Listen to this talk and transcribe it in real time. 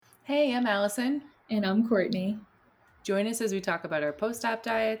Hey, I'm Allison. And I'm Courtney. Join us as we talk about our post-op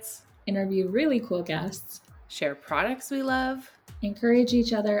diets, Interview really cool guests, share products we love, encourage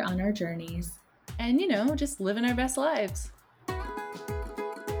each other on our journeys. and, just living our best lives.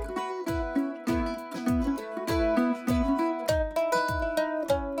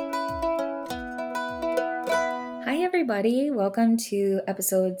 Hi, everybody. Welcome to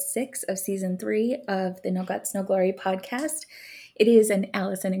episode 6 of season 3 of the No Guts, No Glory podcast. It is an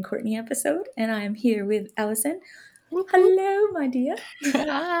Allison and Courtney episode, and I'm here with Allison. Whoop, whoop. Hello, my dear.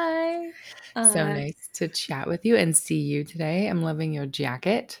 Hi. So nice to chat with you and see you today. I'm loving your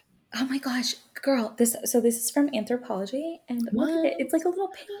jacket. Oh my gosh, girl, this is from Anthropology, and look at it. It's like a little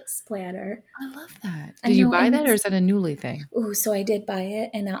paint splatter. I love that. I Did you know, buy and that or is that a Newly thing? oh, so I did buy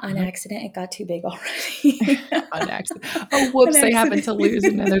it, and on accident, it got too big already. On accident. Oh, whoops, I happened to lose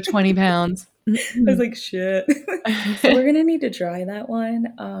another 20 pounds. I was like, shit. So we're gonna need to dry that one.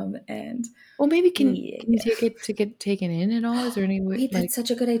 And well, maybe can you take it to get taken in at all? Is there any way? wait, that's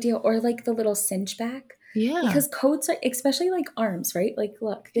such a good idea. Or like the little cinch back. Yeah. Because coats are, especially like arms, right? Like,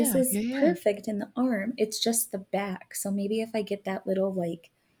 look, this is perfect in the arm. It's just the back. So maybe if I get that little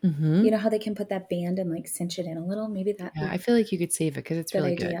like, you know how they can put that band and like cinch it in a little? Maybe that. Yeah, I feel like you could save it because it's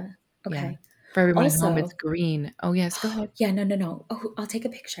really idea. good. Okay. Yeah. For everyone at home, Also, it's green. Oh, yes, go ahead. Yeah, no. Oh, I'll take a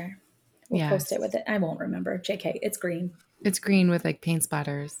picture. We'll post it with it. I won't remember. JK, it's green. It's green with like paint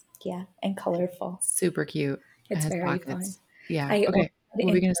splatters. Yeah, and colorful. Super cute. It's very fun. Yeah. I Okay. What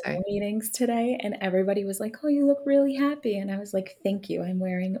were we going to say? Meetings today, and everybody was like, "Oh, you look really happy," and I was like, "Thank you. I'm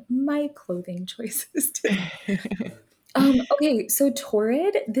wearing my clothing choices today." Okay, so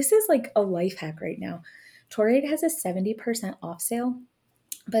Torrid. This is like a life hack right now. Torrid has a 70% off sale.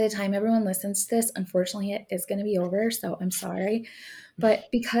 By the time everyone listens to this, unfortunately, it is going to be over. So I'm sorry, but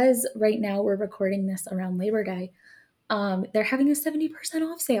because right now we're recording this around Labor Day, they're having a 70%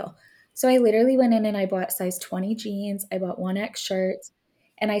 off sale. So I literally went in and I bought size 20 jeans. I bought 1X shirts,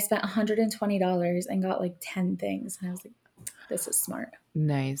 and I spent $120 and got like 10 things. And I was like, this is smart.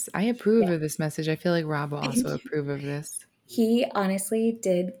 Nice. I approve of this message. I feel like Rob will also approve of this. He honestly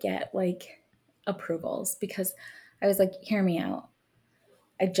did get like approvals because I was like, hear me out.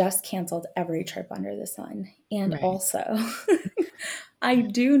 I just canceled every trip under the sun. And also, I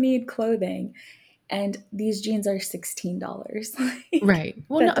do need clothing. And these jeans are $16. Right.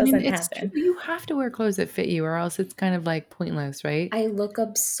 Well, no, I mean, it's happen. true. You have to wear clothes that fit you or else it's kind of like pointless, right? I look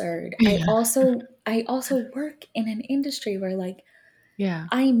absurd. I also work in an industry where like,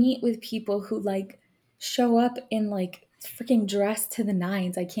 I meet with people who like show up in like freaking dress to the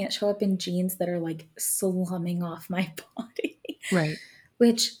nines. I can't show up in jeans that are like slumming off my body. Right.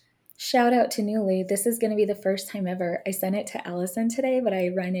 Which, shout out to Newly. This is going to be the first time ever. I sent it to Allyson today, but I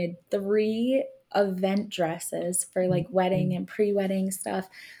rented 3 event dresses for like wedding and pre-wedding stuff.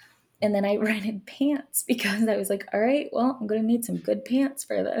 And then I rented pants because I was like, all right, well, I'm going to need some good pants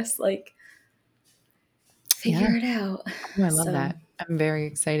for this. Like, figure it out. Oh, I love that. I'm very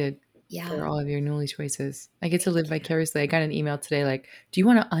excited for all of your Newly choices. I get to live vicariously. I got an email today like, do you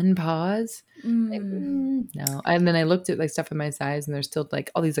want to unpause? Like, no. And then I looked at like stuff in my size and there's still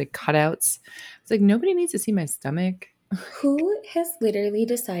like all these like cutouts. It's like, nobody needs to see my stomach. Who has literally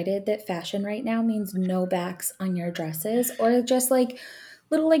decided that fashion right now means no backs on your dresses or just like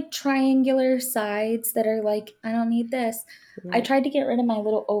little like triangular sides that are like, I don't need this. Right. I tried to get rid of my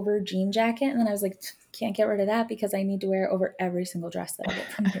little over jean jacket and then I was like, can't get rid of that because I need to wear it over every single dress that I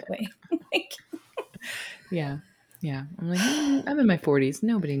get from Newly. Yeah. I'm like, I'm in my 40s.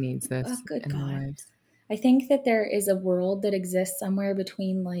 Nobody needs this good in God. their lives. I think that there is a world that exists somewhere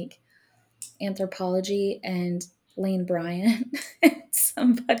between like Anthropology and Lane Bryant.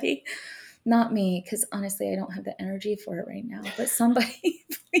 Somebody, not me, because honestly, I don't have the energy for it right now, but somebody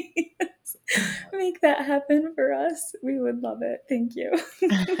please make that happen for us. We would love it. Thank you.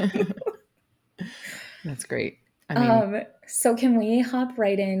 That's great. So can we hop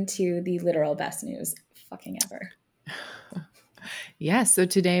right into the literal best news fucking ever? Yes. So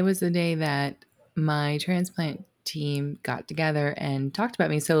today was the day that my transplant team got together and talked about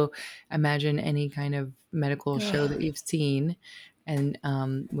me. So imagine any kind of medical show that you've seen. And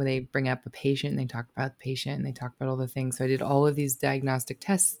when they bring up a patient and they talk about the patient and they talk about all the things. So I did all of these diagnostic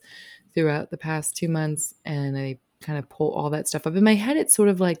tests throughout the past 2 months and I kind of pull all that stuff up. In my head, it's sort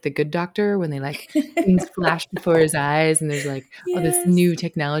of like The Good Doctor when they like things flash before his eyes and there's like, oh, this new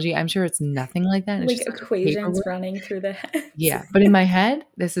technology. I'm sure it's nothing like that. It's like equations running through the head. Yeah. But in my head,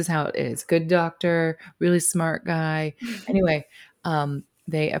 this is how it is. Good doctor, really smart guy. Anyway,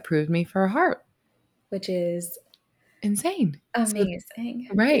 they approved me for a heart. Which is insane. Amazing.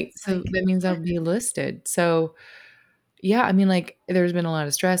 So, right. So that means I'll be listed. So Yeah, I mean, like, there's been a lot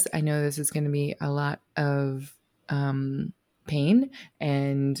of stress. I know this is gonna be a lot of, um, pain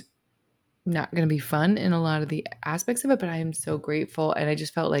and not gonna be fun in a lot of the aspects of it, but I am so grateful, and I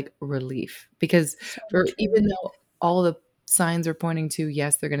just felt, like, relief because So for much even relief. though all the signs are pointing to,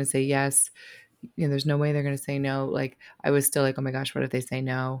 yes, they're gonna say yes, you know, there's no way they're gonna say no, like, I was still like, "Oh my gosh, what if they say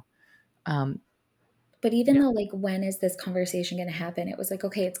no?" Um, But you even know though, like, when is this conversation gonna happen? It was like,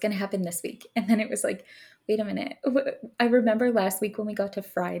 "Okay, it's gonna happen this week." And then it was like, "Wait a minute." I remember last week when we got to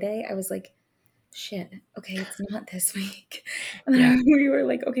Friday, I was like, "Shit, okay, it's not this week." And Yeah, then we were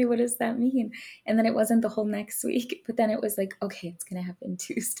like, "Okay, what does that mean?" And then it wasn't the whole next week, but then it was like, "Okay, it's gonna happen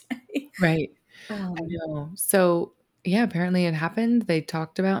Tuesday." right. I Um, know. So, yeah, apparently it happened. They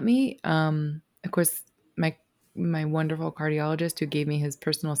talked about me. Of course, my my wonderful cardiologist who gave me his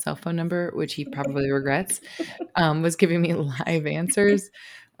personal cell phone number, which he probably regrets, was giving me live answers,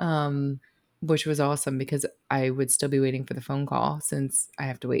 um, which was awesome because I would still be waiting for the phone call since I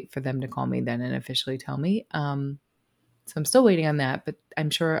have to wait for them to call me then and officially tell me. So I'm still waiting on that, but I'm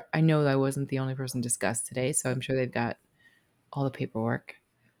sure I know I wasn't the only person discussed today, so I'm sure they've got all the paperwork.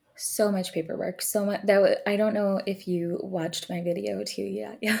 so much paperwork, so much I don't know if you watched my video too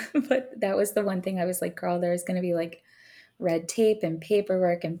yet, yeah, but that was the one thing I was like, "Girl, there's gonna be, like, red tape and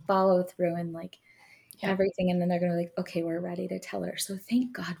paperwork and follow through and, like, Yeah. everything," and then they're gonna be like, "Okay, we're ready to tell her." So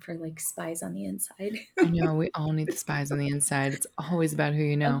thank God for, like, spies on the inside. I know, we all need the spies on the inside. It's always about who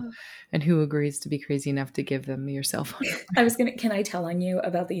you know Oh, and who agrees to be crazy enough to give them your cell phone number. I was gonna can I tell on you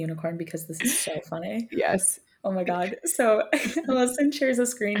about the unicorn because this is so funny? Yes. Oh my god. So, Alison shares a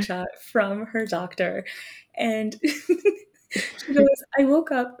screenshot from her doctor, and she goes, "I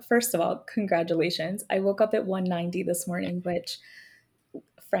woke up" first of all, congratulations. "I woke up at 190 this morning," which,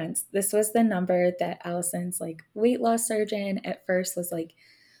 friends, this was the number that Allison's, like, weight loss surgeon at first was like,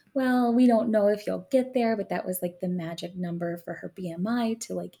 "Well, we don't know if you'll get there," but that was, like, the magic number for her BMI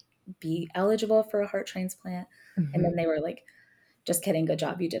to, like, be eligible for a heart transplant, and then Mhm. they were like, "Just kidding, good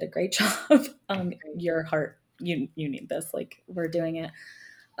job, you did a great job. Right. Your heart, you need this, like, we're doing it."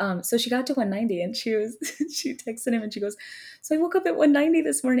 So she got to 190 and she was she texted him and she goes, "So I woke up at 190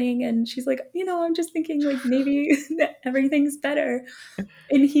 this morning," and she's like, I'm just thinking, like, maybe that everything's better."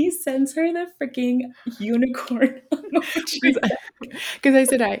 And he sends her the freaking unicorn emoji Because I 'cause I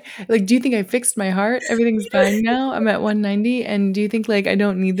said, "I like, do you think I fixed my heart? Everything's fine now. I'm at 190, and do you think, like, I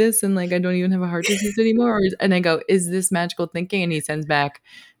don't need this and, like, I don't even have a heart disease anymore?" Or is and I go, "Is this magical thinking?" And he sends back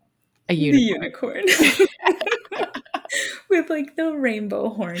a the unicorn. unicorn with, like, the rainbow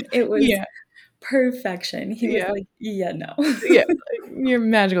horn. It was Yeah, perfection. He was yeah, like, "Yeah, no." yeah, like, you're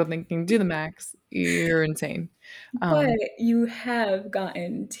magical thinking, do the max. You're insane. But Um, you have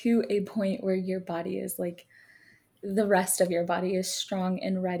gotten to a point where your body is like the rest of your body is strong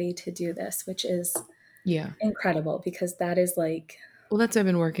and ready to do this, which is yeah. incredible because that is like, Well, that's what I've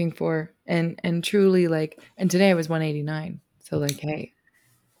been working for, and truly, like and today I was 189, so, like, hey,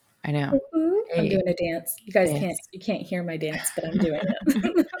 I know. "Woo-hoo." I'm Hey, doing a dance. You guys can't dance. you can't hear my dance, but I'm doing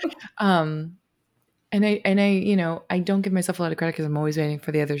it. Um, and I, you know, I don't give myself a lot of credit because 'cause I'm always waiting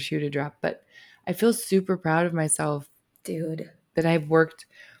for the other shoe to drop, but I feel super proud of myself Dude, that I've worked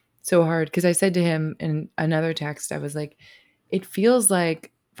so hard. Because I said to him in another text, I was like, "It feels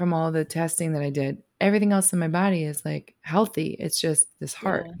like from all the testing that I did, everything else in my body is, like, healthy. It's just this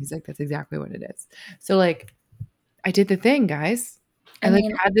heart." yeah. He's like, "That's exactly what it is." So, like, I did the thing, guys. I, I like,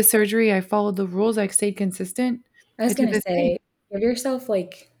 mean, had the surgery, I followed the rules, I stayed consistent. I I was did gonna the thing. say, give yourself,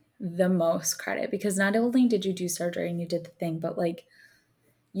 like, the most credit because not only did you do surgery and you did the thing, but, like,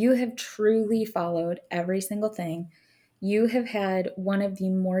 you have truly followed every single thing. You have had one of the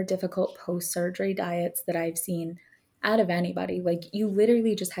more difficult post-surgery diets that I've seen out of anybody. Like, you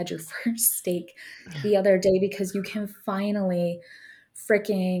literally just had your first steak the other day because you can finally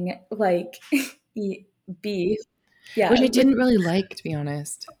freaking, like, eat beef. Which Yeah, I with didn't really like, to be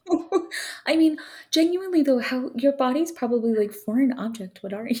honest. I mean, genuinely though, how your body's probably like, "Foreign object,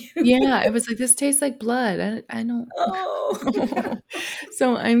 what are you?" Yeah, I was like, "This tastes like blood. I don't." Oh.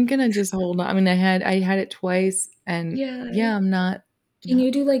 So, I'm gonna just hold on. I mean, I had it twice, and Yeah. yeah, I'm Can not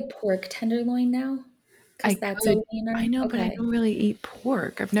you do, like, pork tenderloin now? I Because that's a could. I leaner know, but I okay. don't really eat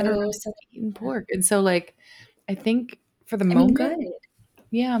pork. I've never Oh, really so eaten pork, and so, like, I think for the I mean, moment, good.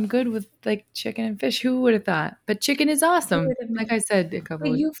 yeah, I'm good with, like, chicken and fish. Who would have thought? But chicken is Who awesome. would have Like known? I said a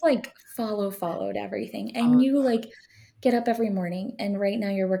couple But of you've, like, followed everything, and oh, you, like, get up every morning, and right now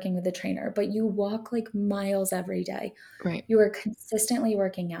you're working with a trainer, but you walk, like, miles every day. right. You are consistently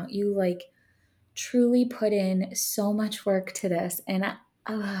working out. You, like, truly put in so much work to this, and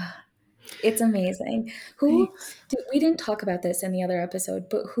it's amazing. Who Thanks. we didn't talk about this in the other episode,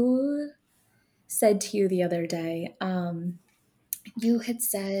 but who said to you the other day. You had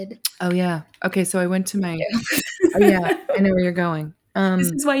said, Oh, yeah. Okay, so I went to my oh, yeah, this I know where you're going.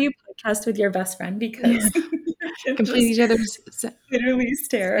 is why you podcast with your best friend Yeah, because you can complete just each other's literally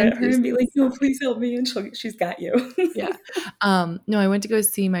stare at her senses. and be like, "No, please help me," and she's got you. Yeah. No, I went to go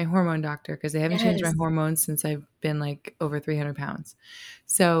see my hormone doctor because they haven't changed my Yes. hormones since I've been, like, over 300 pounds.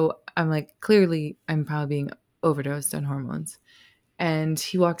 So, I'm like, "Clearly, I'm probably being overdosed on hormones." And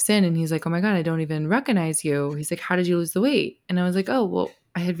he walks in and he's like, "Oh my god, I don't even recognize you." He's like, "How did you lose the weight?" And I was like, "Oh, well,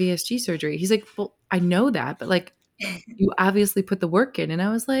 I had VSG surgery." He's like, "Well, I know that, but, like, you obviously put the work in." And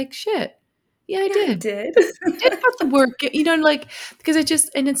I was like, "Shit. Yeah, I Yeah, I did. did. I did put the work in." Like, because I just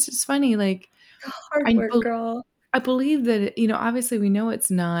and it's just funny, like, Hard I work, bel girl. I believe that obviously we know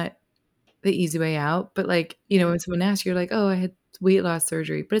it's not the easy way out, but, like, Yeah, when someone asks you, you're like, "Oh, I had weight loss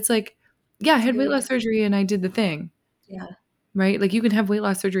surgery." But it's like, yeah, I had weight dude. loss surgery and I did the thing, Yeah, right? Like, you can have weight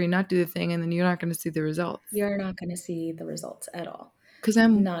loss surgery and not do the thing, and then you're not gonna see the results. you're not gonna see the results at all. 'Cause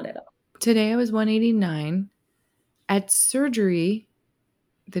Not at all. today I was 189. At surgery,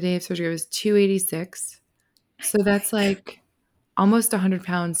 the day of surgery, I was 286. I So that's, like, almost 100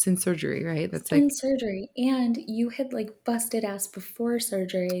 pounds since surgery, right? That's, like In surgery, and you had, like, busted ass before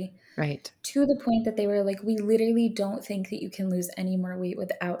surgery right, to the point that they were like, "We literally don't think that you can lose any more weight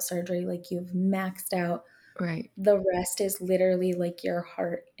without surgery, like, you've maxed out. right. The rest is literally, like, your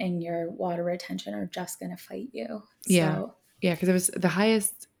heart and your water retention are just gonna fight you." Yeah. So Yeah, 'cause it was the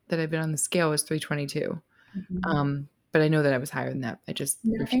highest that I've been on the scale was 322. mhm. But I know that I was higher than that. I just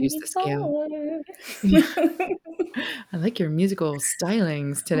Nothing refused the beats scale. more. Yeah. I like your musical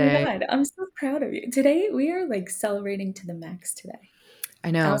stylings Oh my today. god, I'm so proud of you. Today, we are, like, celebrating to the max today.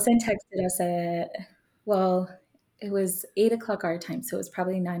 I know. Allyson texted us at well, it was 8 o'clock our time, so it was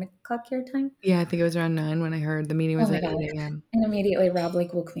probably 9 o'clock your time. Yeah, I think it was around 9 when I heard the meeting Oh was my at god, 8 AM. and immediately Rob,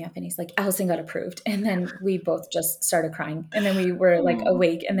 like, woke me up and he's like, "Allyson got approved," and then we both just started crying, and then we were, like, Aw.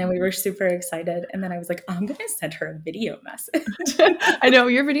 awake, and then we were super excited, and then I was like, "I'm gonna send her a video message." I know,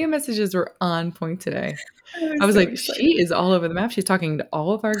 your video messages were on point today. I I was was so like, excited. "She is all over the map. She's talking to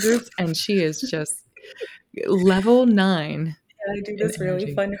all of our groups, and she is just level 9 Yeah, I do in this really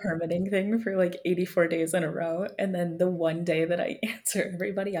energy." fun hermiting thing for, like, 84 days in a row, and then the one day that I answer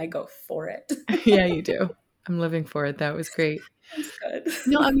everybody, I go for it. Yeah, you do. I'm living for it. That was great. It's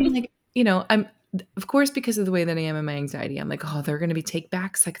No, I mean, good. like, I'm of course, because of the way that I am in my anxiety, I'm like, "Oh, there are gonna be take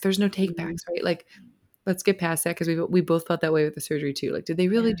backs." Like, there's no take Mhm. backs, right? Like, let's get past that because we both felt that way with the surgery too. Like, did they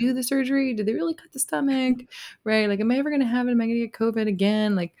really Yeah, do the surgery? Did they really cut the stomach? Right? Like, am I ever gonna have it? Am I gonna get COVID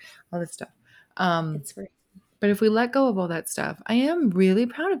again? Like, all this stuff. Um, it's real, but if we let go of all that stuff, I am really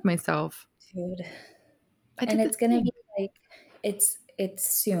proud of myself. dude. I And did the it's gonna thing. be like it's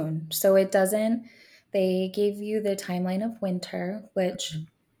soon. So it doesn't they gave you the timeline of winter, which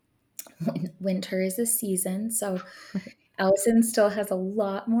Mhm. winter is a season. So Right. Allison still has a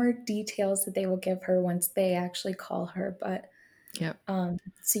lot more details that they will give her once they actually call her. But Yep.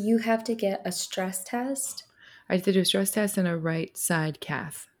 so you have to get a stress test. I had to do a stress test and a right side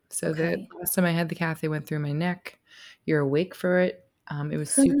cath. So the Okay. last time I had the cath, they went through my neck. You're awake for it. It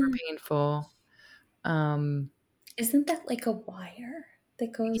was super painful. Um, Isn't that like a wire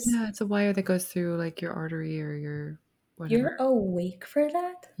that goes yeah, it's a wire that goes through like your artery or your whatever. you're awake for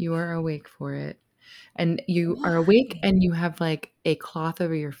that? You are awake for it. And you are awake Why? and you have like a cloth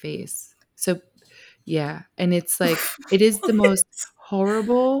over your face. So yeah, and it's like it is the What? most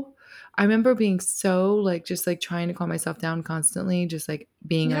horrible. I remember being so like just like trying to calm myself down constantly, just like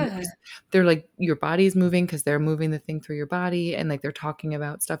being on Yeah. because they're like your body's moving because they're moving the thing through your body and like they're talking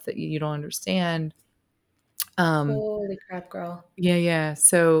about stuff that you don't understand. Um Holy crap, girl. Yeah, yeah.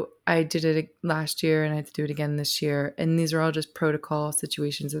 So I did it last year and I had to do it again this year. And these are all just protocol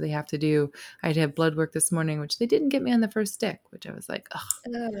situations that they have to do. I had to have blood work this morning, which they didn't get me on the first stick, which I was like, oh,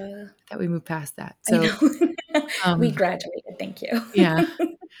 Uh, I thought we moved past that. I So, know. We um, graduated, thank you. yeah.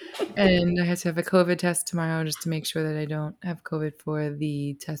 And I had to have a COVID test tomorrow just to make sure that I don't have COVID for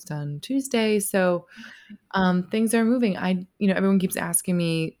the test on Tuesday. So, things are moving. Everyone keeps asking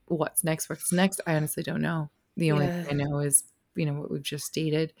me what's next, what's next. I honestly don't know. The only Yeah, thing I know is, what we've just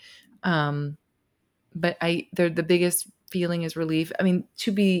stated. Um, But the biggest feeling is relief. I mean,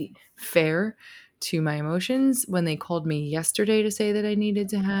 to be fair to my emotions, when they called me yesterday to say that I needed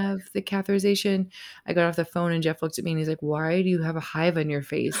to have the catheterization, I got off the phone and Jeff looked at me and he's like, "Why do you have a hive on your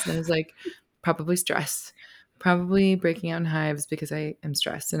face?" And I was like, "Probably stress. Probably breaking out in hives because I am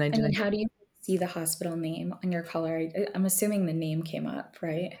stressed." And I I mean, didn't how do you see the hospital name on your collar? I'm assuming the name came up,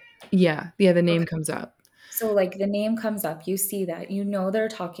 right? Yeah, yeah, the name Okay. comes up, So, like, the name comes up, you see that, you know they're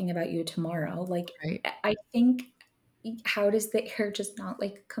talking about you tomorrow, like, right? I think how does the air just not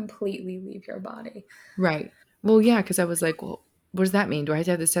like completely leave your body? Right. Well, yeah, because I was like, "Well, what does that mean? Do I have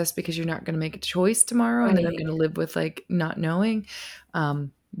to have this test because you're not gonna make a choice tomorrow, and then I'm Right. gonna live with, like, not knowing?"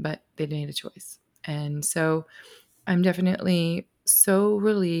 But they made a choice, and so I'm definitely so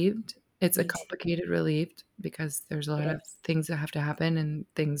relieved. It's a Me too. complicated relieved because there's a It lot of is. things that have to happen and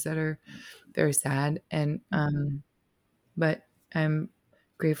things that are very sad, and, Mhm. but I'm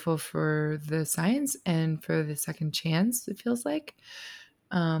grateful for the science and for the second chance, it feels like,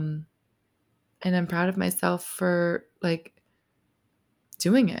 um, and I'm proud of myself for, like,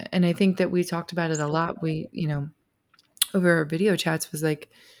 doing it, and I think that we talked about it a So lot. proud of We, you. over our video chats was like,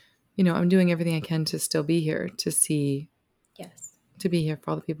 I'm doing everything I can to still be here, Yes. to be here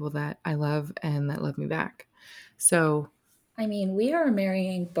for all the people that I love and that love me back. So, I mean, we are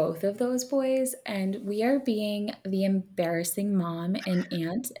marrying both of those boys, and we are being the embarrassing mom and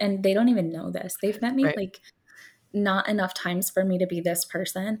aunt, and they don't even know this. They've met me right. like not enough times for me to be this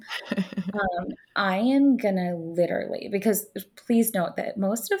person. I am gonna literally, because please note that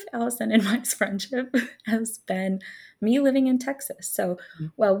most of Allison and my friendship has been me living in Texas. So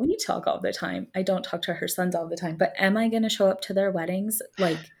while we talk all the time, I don't talk to her sons all the time. But am I gonna show up to their weddings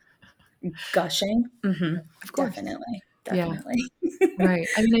like gushing? Hmm. Of course. Definitely. Yeah, Definitely. right.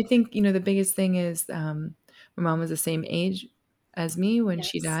 I mean, I think, the biggest thing is, my mom was the same age as me when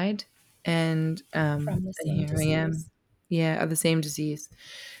she Yes. died, and, From the and same here I am. disease. Yeah, of the same disease,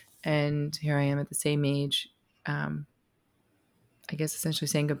 and here I am at the same age, um, I guess essentially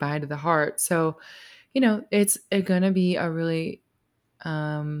saying goodbye to the heart. So, it's, gonna be a really,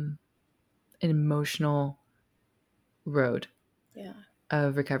 an emotional road Yeah.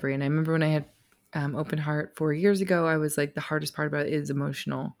 of recovery, and I remember when I had, open heart 4 years ago, I was like, the hardest part about it is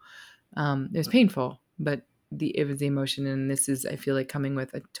emotional. It was painful, but it was the emotion, and this is, I feel like, coming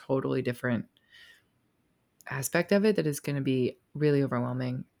with a totally different aspect of it that is gonna be really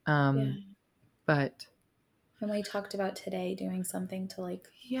overwhelming. Yeah. But And we talked about today doing something to like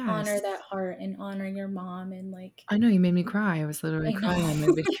honor yes, that heart and honor your mom and like I know you made me cry. I was literally I crying on my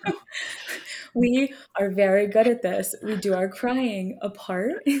know. video. We are very good at this. We do our crying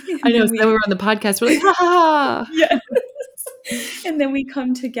apart I and know, then so then we we were on the podcast, we're like, "Ha ha yes. And then we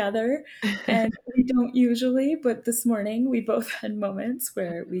come together ha." and we don't usually, but this morning we both had moments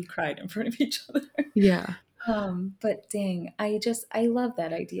where we cried in front of each other. Yeah. But dang, I love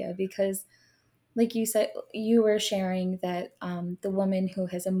that idea because like you said, you were sharing that the woman who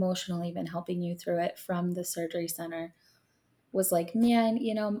has emotionally been helping you through it from the surgery center was like, man,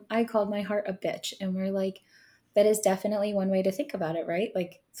 I called my heart a bitch. And we're like, that is definitely one way to think about it, right?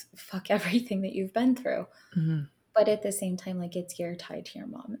 Like, fuck everything that you've been through. Mhm. But at the same time, like, it's you're tied to your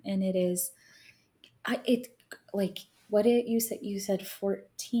mom. And it is, it like, you said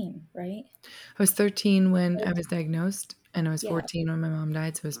 14, right? I was 13 when I Like, was diagnosed, and I was yeah. 14 when my mom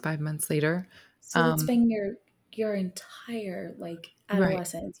died, so it was 5 months later. So that's Um, been your entire like right,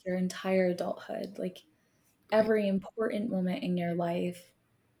 adolescence, your entire adulthood, like right, every important moment in your life.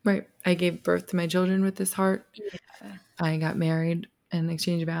 right. I gave birth to my children with this heart. Yeah. I got married and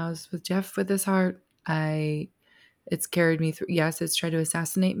exchanged vows with Jeff with this heart. It's carried me through. Yes, it's tried to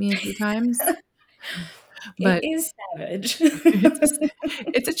assassinate me a few times, It but is savage. it's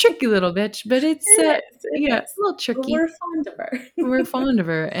it's a tricky little bitch, but it's, It yeah, a is. little But tricky. we're fond of her. We're fond of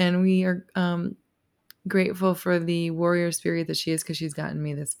her, and we are, grateful for the warrior spirit that she is because she's gotten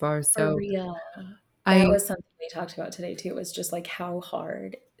me this far. For So real. That I was something we talked about today too, was just like how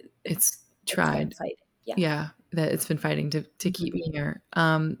hard it's it's been tried. fighting. Yeah. Yeah, that it's been fighting to keep me Mhm. here.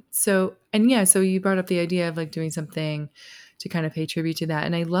 So and yeah, so you brought up the idea of, like, doing something to kind of pay tribute to that,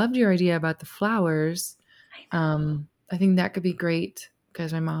 and I loved your idea about the flowers. I know. I think that could be great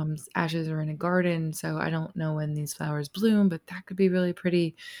because my mom's ashes are in a garden, so I don't know when these flowers bloom, but that could be really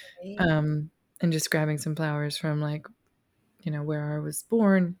pretty. Right? Um, and just grabbing some flowers from, like, where I was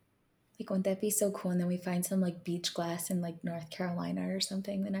born. Like, wouldn't that be so cool? And then we find some like beach glass in like North Carolina or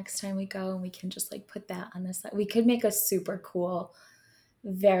something the next time we go, and we can just like put that on the side. We could make a super cool,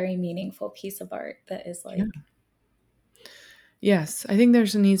 very meaningful piece of art that is Yeah. like, Yes, I think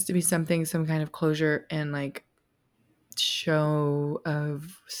there's needs to be something, some kind of closure and, like, show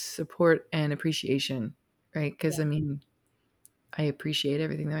of support and appreciation, right? Because yeah, I mean, I appreciate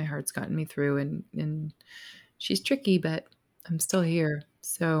everything that my heart's gotten me through, and she's tricky, but I'm still here.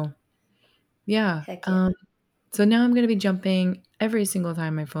 So, yeah, heck yeah. so now I'm gonna be jumping every single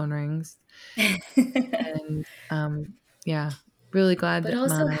time my phone rings, and, yeah, really glad But that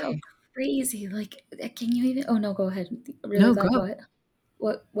also my how crazy, like, can you even, oh no, go ahead. Really No, glad go.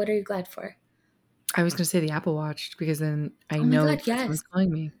 what? What are you glad for? I was gonna say the Apple Watch because then I Oh my know God, that yes. someone's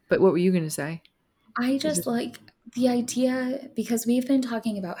calling me, but what were you gonna say? I Is just it like the idea, because we've been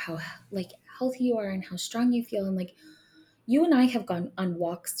talking about how like healthy you are and how strong you feel, and like you and I have gone on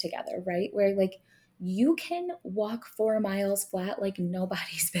walks together, right? Where like you can walk 4 miles flat like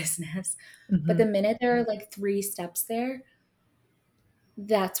nobody's business. But Mhm, the minute there are like 3 steps there,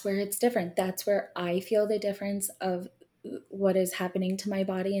 that's where it's different. That's where I feel the difference of what is happening to my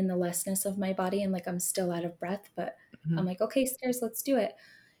body and the lessness of my body. And like I'm still out of breath, but I'm mhm. like, okay, stairs, let's do it.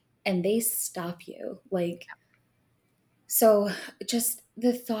 And they stop you. Like, so just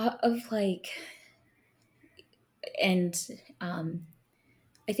the thought of like, and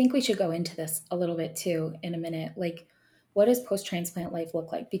I think we should go into this a little bit too in a minute. Like, what does post transplant life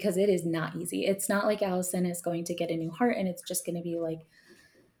look like? Because it is not easy. It's not like Allison is going to get a new heart and it's just going to be like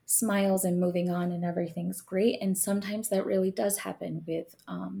smiles and moving on and everything's great. And sometimes that really does happen with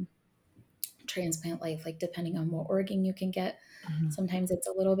transplant life, like depending on what organ you can get. Mhm. Sometimes it's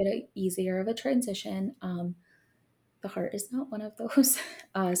a little bit easier of a transition. The heart is not one of those.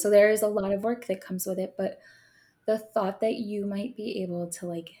 So there is a lot of work that comes with it. But the thought that you might be able to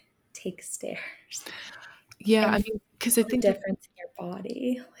like take stairs Yeah, and I feel mean, because I the think that difference in your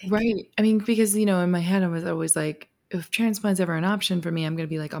body, like, right. I mean, because, in my head, I was always like, if transplant's ever an option for me, I'm gonna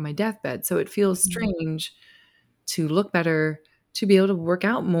be, like, on my deathbed, so it feels mhm, strange to look better, to be able to work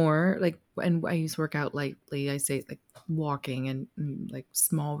out more, like and I use workout lightly, I say, like, walking and, like,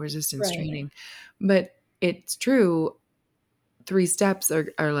 small resistance right. training, but it's true, 3 steps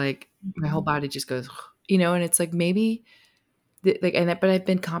are like my whole Mhm. body just goes, and it's like maybe like, but I've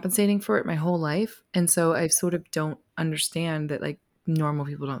been compensating for it my whole life, and so I sort of don't understand that, like, normal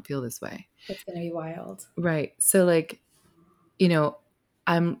people don't feel this way. It's gonna be wild. Right. So, like, you know,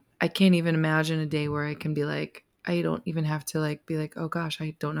 I can't even imagine a day where I can be like, I don't even have to, like, be like, "Oh gosh,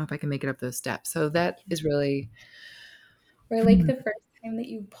 I don't know if I can make it up those steps." So that is really Or like mm, the first time that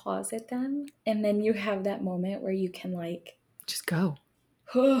you pause at them, and then you have that moment where you can like, just go.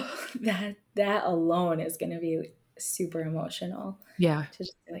 that alone is gonna be super emotional Yeah, to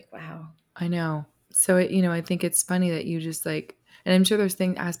just be like, wow. I know. So, I think it's funny that you just, like and I'm sure there's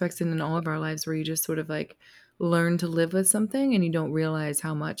aspects in all of our lives where you just sort of, like, learn to live with something and you don't realize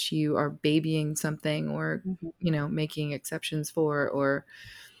how much you are babying something or, Mhm. making exceptions for or,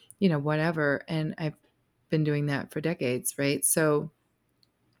 whatever, and I've been doing that for decades, right? So,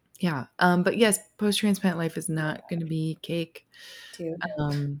 yeah, but yes, post-transplant life is not Yeah, gonna be cake. dude.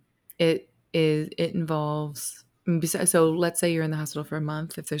 Um, it involves so let's say you're in the hospital for a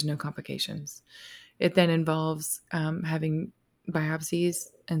month if there's no complications. It then involves, having biopsies,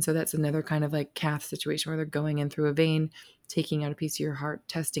 and so that's another kind of like cath situation where they're going in through a vein, taking out a piece of your heart,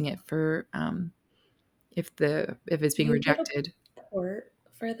 testing it for, if it's Do being you get a rejected. port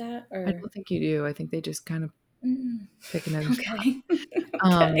for that I or don't think you do. I think they just kind of mm, pick another spot. okay.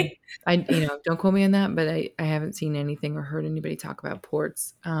 Um, Okay. don't quote me on that, but I haven't seen anything or heard anybody talk about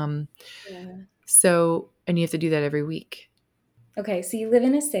ports. Yeah. So and you have to do that every week. Okay, so you live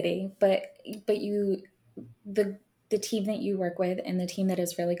in a city, but you the the team that you work with and the team that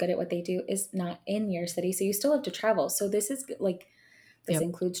is really good at what they do is not in your city, so you still have to travel. So this is like this Yep,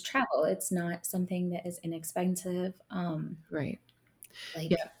 includes travel. It's not something that is inexpensive. right.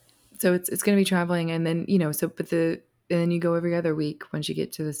 Yeah. Like So it's gonna be traveling and then, and then you go every other week once you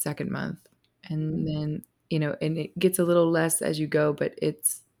get to the 2nd month. And mhm. then, and it gets a little less as you go, but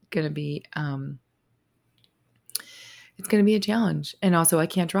gonna be, it's gonna be a challenge. And also I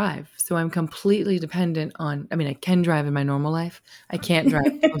can't drive. So I'm completely dependent on I mean, I can drive in my normal life. I can't drive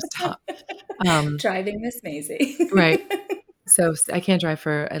post-op. Um, Driving Miss Maisie. right. So I can't drive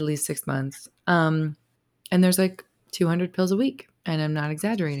for at least 6 months. And there's like 200 pills a week, and I'm not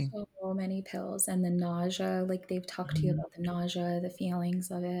exaggerating. So many pills and the nausea, like they've talked to you Mhm. about the nausea, the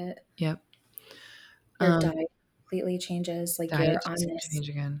feelings of it. Yep. Your Um, diet completely changes. Like diet you're just on gonna this change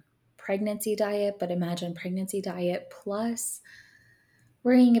again. pregnancy diet, but imagine pregnancy diet plus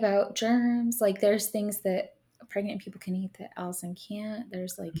worrying about germs. Like there's things that pregnant people can eat that Allison can't.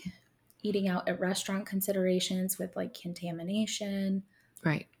 There's like eating out at restaurant considerations with like contamination.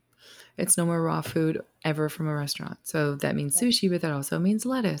 Right. It's no more raw food ever from a restaurant. So that means Yep. sushi, but that also means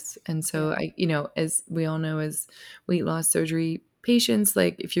lettuce. And so Yep. as we all know, as weight loss surgery patients,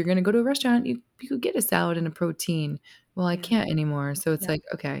 like if you're going to go to a restaurant, you could get a salad and a protein. Well, I Yeah. can't anymore. So it's No. like,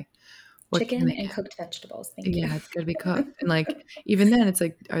 okay, what can Chicken I and have? cooked vegetables. Thank you. Yeah, it's got to be cooked. And like, even then it's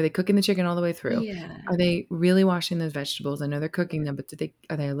like, are they cooking the chicken all the way through? Yeah. Are they really washing those vegetables? I know they're cooking them, but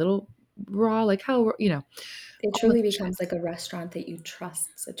are they a little raw? Like how, It all the truly shit. becomes like a restaurant that you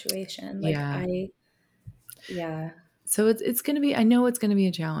trust situation. Like Yeah. yeah, So it's gonna be I know it's gonna be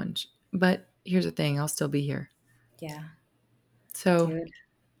a challenge, but here's the thing, I'll still be here. yeah, So, dude.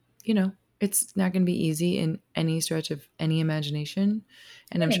 you know. It's not gonna be easy in any stretch of any imagination,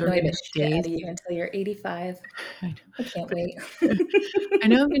 and I'm I'm gonna sure I'm annoy gonna the have shit out days. of you until you're 85. I know, I can't but wait. I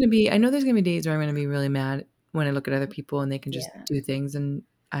know there's gonna be days where I'm gonna be really mad when I look at other people and they can just Yeah. do things and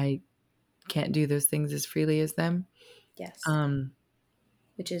I can't do those things as freely as them. Yes. Um,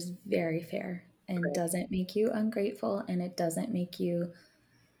 Which is very fair and right. doesn't make you ungrateful, and it doesn't make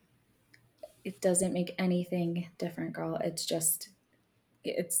anything different, girl.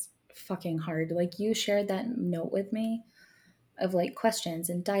 It's fucking hard. Like, you shared that note with me of like questions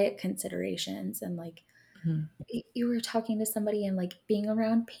and diet considerations, and like Mhm. you were talking to somebody and like being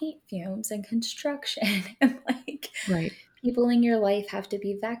around paint fumes and construction and like Right. people in your life have to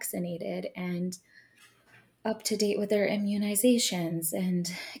be vaccinated and up to date with their immunizations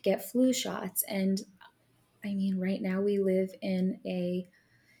and get flu shots. And I mean, right now we live in a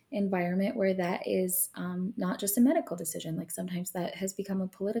environment where that is not just a medical decision. Like, sometimes that has become a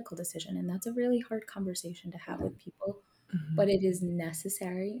political decision, and that's a really hard conversation to have with people. Mhm. But it is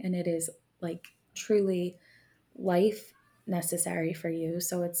necessary, and it is like truly life necessary for you.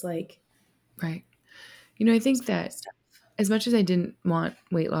 So it's like Right. You know, I it's think that as much as I didn't want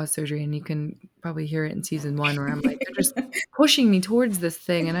weight loss surgery, and you can probably hear it in season 1 where I'm like, "They're just tough. pushing me towards this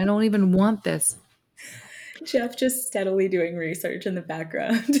thing, and I don't even want this." Jeff just steadily doing research in the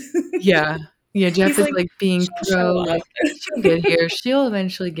background. Yeah. Yeah, Jeff He's is, like, like, being she'll show pro, up. like, "She'll get here. She'll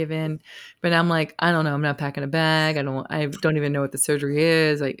eventually give in." But I'm like, "I don't know. I'm not packing a bag. I don't even know what the surgery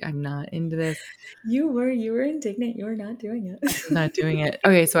is. Like, I'm not into this. You were indignant. You were not doing I it. was not doing it."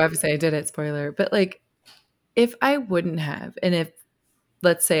 Okay, so obviously I did it, spoiler. But, like, if I wouldn't have and if,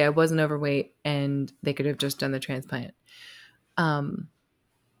 let's say I wasn't overweight and they could have just done the transplant, um,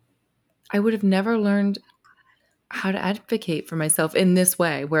 I would have never learned how to advocate for myself in this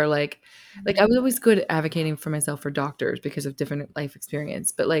way where I was always good at advocating for myself for doctors because of different life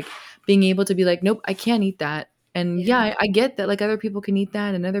experience, but, like, being able to be like, "Nope, I can't eat that." And, yeah, Yeah, I get that, like, other people can eat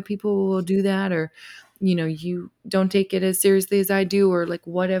that and other people will do that or, you don't take it as seriously as I do or, like,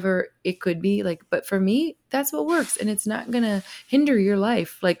 whatever it could be, like, but for me, that's what works, and it's not gonna hinder your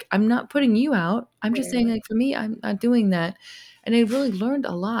life. Like, I'm not putting you out. I'm just saying, literally. like, for me, I'm not doing that, and I really learned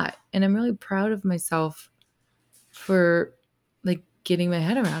a lot, and I'm really proud of myself for, like, getting my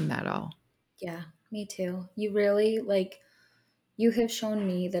head around that all. Yeah, me too. You really like you have shown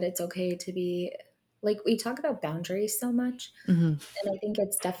me that it's okay to be like, we talk about boundaries so much, Mhm. and I think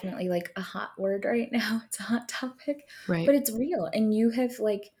it's definitely like a hot word right now. It's a hot topic, but Right. it's real, and you have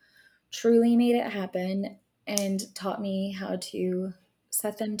like truly made it happen and taught me how to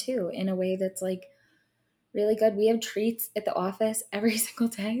set them too in a way that's like really good. We have treats at the office every single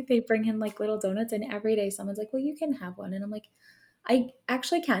day. They bring in like little donuts, and every day someone's like, "Well, you can have one." And I'm like, "I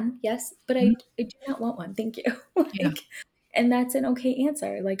actually can, yes, but Mhm. I do not want one. Thank you." Yeah. Like, and that's an okay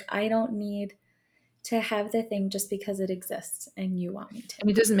answer. Like, I don't need to have the thing just because it exists and you want me to. And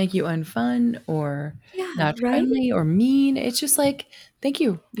it doesn't make you unfun or Yeah, not right? friendly or mean. It's just like, "Thank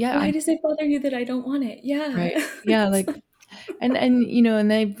you. Yeah, Why I." does it bother you that I don't want it? Right. Yeah. Yeah, like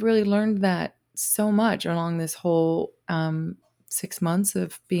and they've really learned that so much along this whole, 6 months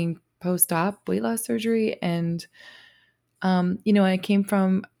of being post-op weight loss surgery, and, I came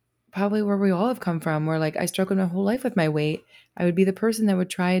from probably where we all have come from, where, like, I struggled my whole life with my weight. I would be the person that would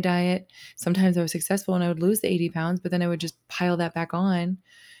try a diet. Sometimes I was successful and I would lose the 80 pounds, but then I would just pile that back on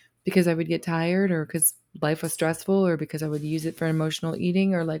because I would get tired or because life was stressful or because I would use it for emotional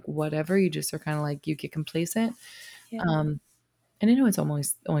eating or, like, whatever. You just are kinda like you get complacent. Yeah. Um, and I know it's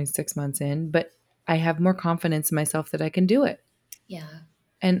almost only 6 months in, but I have more confidence in myself that I can do it, Yeah.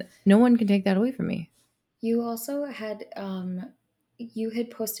 and no one can take that away from me. You also had you had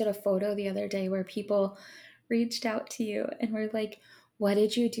posted a photo the other day where people reached out to you and were like, "What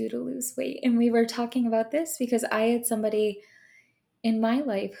did you do to lose weight?" And we were talking about this because I had somebody in my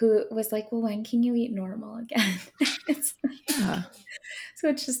life who was like, "Well, when can you eat normal again?" It's like, Yeah, so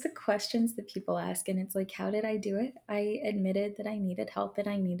it's just the questions that people ask, and it's like, how did I do it? I admitted that I needed help and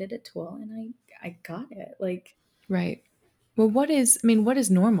I needed a tool, and I got it. Like, right. Well, what is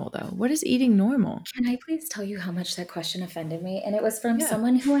normal, though? What is eating normal? can I please tell you how much that question offended me? And it was from Yeah.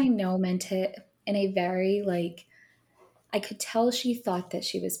 someone who I know meant it in a very, like, I could tell she thought that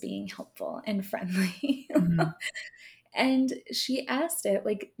she was being helpful and friendly. Mhm. And she asked it,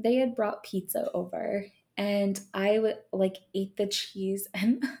 like, they had brought pizza over, and I would, like, ate the cheese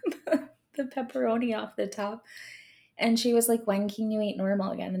and the pepperoni off the top. And she was like, "When can you eat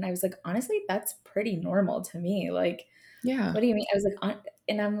normal again?" And I was like, "Honestly, that's pretty normal to me." Like, Yeah, "What do you mean?" I was like,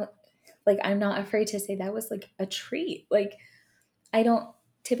 and I'm like, I'm not afraid to say that was like a treat. Like, I don't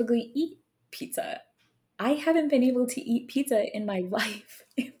typically eat pizza. I haven't been able to eat pizza in my life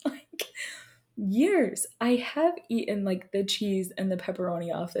in like years, I have eaten like the cheese and the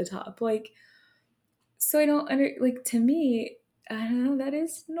pepperoni off the top. Like, so I don't like to me, I don't know, that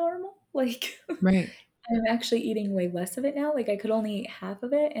is normal. Like, Right. I'm actually eating way less of it now. Like, I could only eat half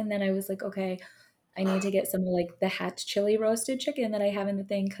of it. And then I was like, okay, I need to get some of like the hatch chili roasted chicken that I have in the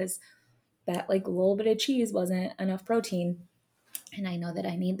thing because that like little bit of cheese wasn't enough protein. And I know that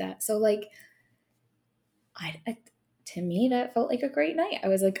I need that. So, like, I to me that felt like a great night. I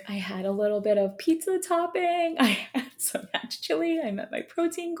was like, I had a little bit of pizza topping. I had some hatch chili. I met my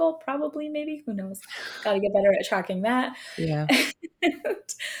protein goal, probably, maybe. Who knows? Got to get better at tracking that. Yeah. And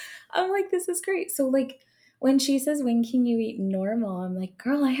I'm like, this is great. So, like, when she says, when can you eat normal? I'm like,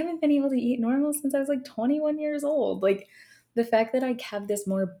 girl, I haven't been able to eat normal since I was like 21 years old. Like, the fact that I have this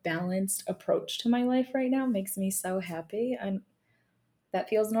more balanced approach to my life right now makes me so happy. And that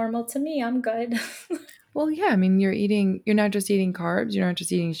feels normal to me. I'm good. Well, yeah, I mean, you're not just eating carbs, you're not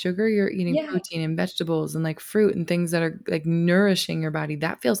just eating sugar, you're eating Yeah, protein and vegetables and like fruit and things that are like nourishing your body.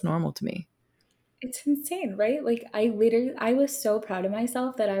 That feels normal to me. it's insane, right? Like, I was so proud of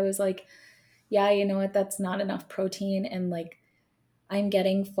myself that I was like, yeah, you know what? That's not enough protein. And like, I'm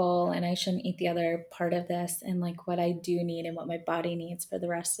getting full and I shouldn't eat the other part of this. And like, what I do need and what my body needs for the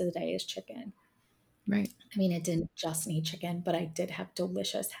rest of the day is chicken. Right. I mean, it didn't just need chicken, but I did have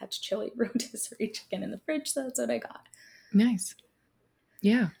delicious hatch chili rotisserie chicken in the fridge. So that's what I got. Nice.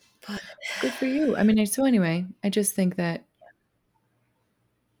 Yeah. But Good for you. I mean, so anyway, I just think that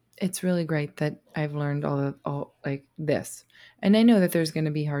it's really great that I've learned all like this. And I know that there's going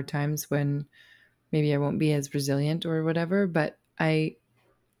to be hard times when maybe I won't be as resilient or whatever, but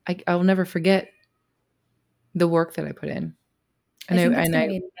I'll never forget the work that I put in. I think it's And going I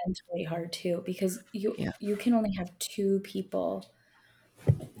to be mentally hard too, because yeah, you can only have two people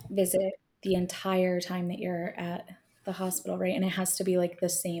visit the entire time that you're at the hospital, right? And it has to be like the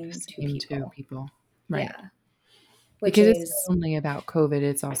same two same to people. people. Right. Yeah. Which Because it's is, not only about COVID,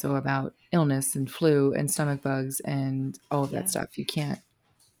 it's also about illness and flu and stomach bugs and all of that yeah, stuff. You can't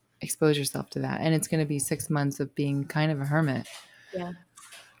expose yourself to that. And it's going to be 6 months of being kind of a hermit yeah,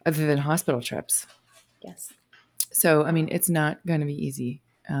 other than hospital trips. yes. So, I mean, it's not going to be easy.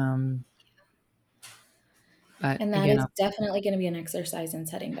 But And that again, is definitely going to be an exercise in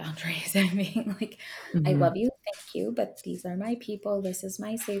setting boundaries and being like, I mhm. love you, thank you, but these are my people. This is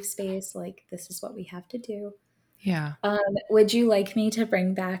my safe space. Like, this is what we have to do. Yeah. Would you like me to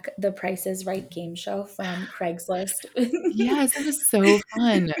bring back the Price is Right game show from Craigslist? Yes, it was so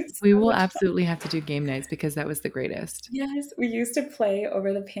fun. It's We so will much fun. absolutely have to do game nights because that was the greatest, Yes, we used to play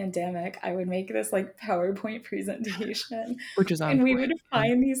over the pandemic. I would make this like PowerPoint presentation which was on and we point. would Yeah.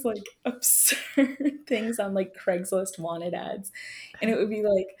 find these like absurd things on like Craigslist wanted ads. And it would be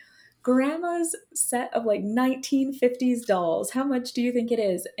like grandma's set of like 1950s dolls. How much do you think it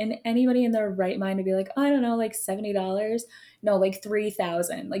is? And anybody in their right mind would be like, I don't know, like $70. No, like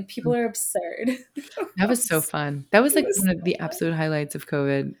 3,000. Like people are absurd. That was so fun. That was, It like, was one of so the fun. absolute highlights of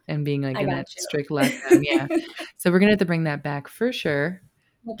COVID and being, like, I in that got strict lockdown, yeah. you. So we're gonna have to bring that back for sure.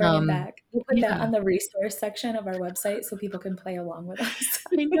 We'll bring it Um, back. We'll put that yeah, on the resource section of our website so people can play along with us.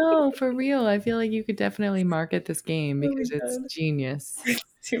 I know, for real. I feel like you could definitely market this game Oh my because it's god. genius.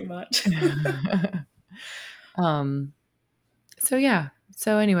 It's too much. Um, so yeah.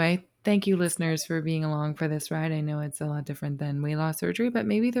 So anyway, thank you listeners for being along for this ride. I know it's a lot different than weight loss surgery, but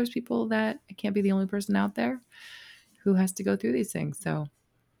maybe there's people that I can't be the only person out there who has to go through these things. So,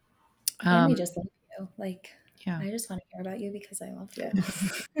 And we um, just love you. Like, yeah. I just want to hear about you because I love you.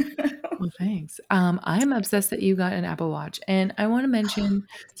 Well, thanks. I am obsessed that you got an Apple Watch, and I want to mention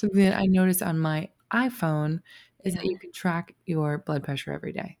I something that did. I noticed on my iPhone is that Yeah. you can track your blood pressure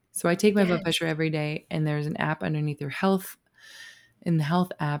every day. So I take my blood Yes. pressure every day, and there's an app underneath your health. In the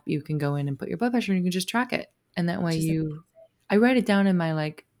health app, you can go in and put your blood pressure, and you can just track it, and that way Which is you. amazing. I write it down in my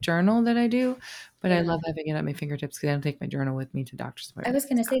like journal that I do, but I Yeah. love having it at my fingertips because I don't take my journal with me to doctor's I appointments was and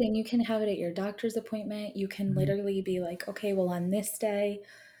gonna stuff. say, then you can have it at your doctor's appointment. You can Mhm. literally be like, okay, well, on this day,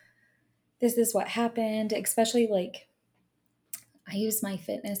 this is what happened. Especially like I use my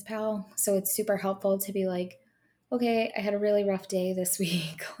Fitness Pal, so it's super helpful to be like, okay, I had a really rough day this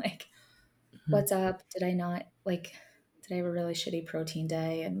week. Like, Mhm. what's up? Did I not like? Did I have a really shitty protein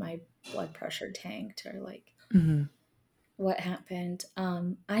day and my blood pressure tanked, or like Mhm. what happened?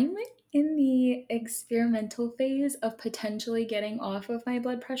 I'm in the experimental phase of potentially getting off of my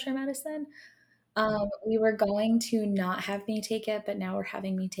blood pressure medicine. We were going to not have me take it, but now we're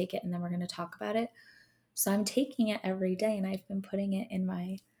having me take it, and then we're going to talk about it. So I'm taking it every day, and I've been putting it in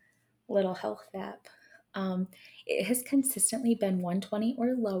my little health app. Um, it has consistently been 120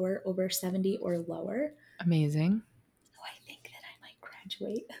 or lower, over 70 or lower. Amazing. So I think that I might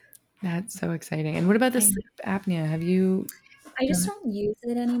graduate. That's so exciting. And what about the I sleep apnea? Have you I just done don't use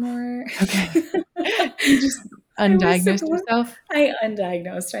it anymore. it? Okay. You just I was undiagnosed supposed yourself? I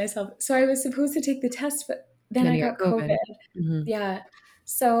undiagnosed myself. So I was supposed to take the test, but then Then I you got got COVID. COVID. Mhm. Yeah.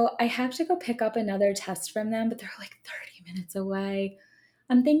 So I have to go pick up another test from them, but they're like 30 minutes away.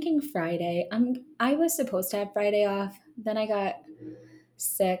 I'm thinking Friday. I was supposed to have Friday off. Then I got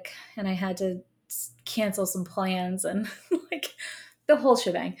sick and I had to cancel some plans and like the whole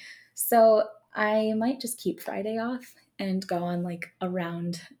shebang. So I might just keep Friday off and go on like a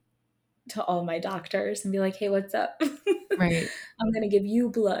round to all my doctors and be like, hey, what's up? Right. I'm going to give you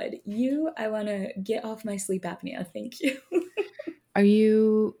blood. I want to get off my sleep apnea. Thank you.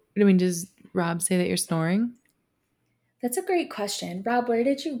 Does Rob say that you're snoring? That's a great question. Rob, where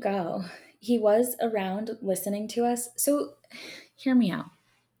did you go? He was around listening to us. So hear me out.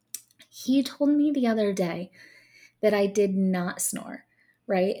 He told me the other day that I did not snore,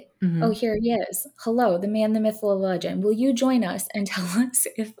 right? Oh, Mhm. here he is. Hello, the man, the myth, the legend. Will you join us and tell us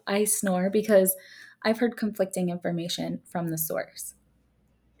if I snore? Because I've heard conflicting information from the source.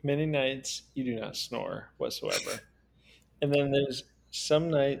 Many nights you do not snore whatsoever. And then there's some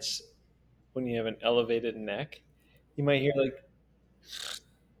nights when you have an elevated neck, you might hear like,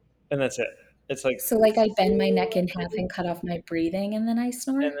 and that's it. It's like, So, like, I bend my neck in half and cut off my breathing and then I and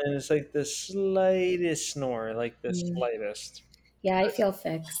snore? then it's like the slightest snore, like the Mm, slightest. yeah, I feel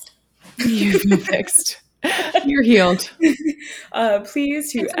fixed. You feel fixed. You're healed.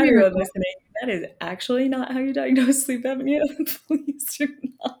 Please, to It's a everyone miracle. listening, that is actually not how you diagnose sleep apnea. Please do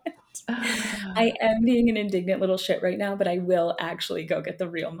not. I am being an indignant little shit right now, but I will actually go get the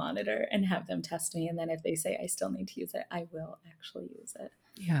real monitor and have them test me. And then if they say I still need to use it, I will actually use it.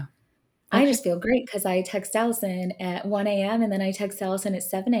 Yeah. I Okay. just feel great because I text Allison at 1 a.m. and then I text Allison at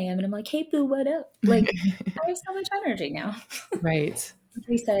 7 a.m. and I'm like, hey, boo, what up? Like, I have so much energy now. Right.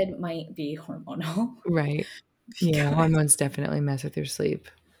 They said might be hormonal Right. Yeah, because hormones definitely mess with your sleep.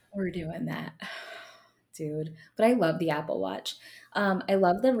 we're doing that. Dude, but I love the Apple Watch. I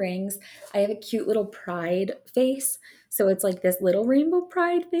love the rings. I have a cute little pride face. So it's like this little rainbow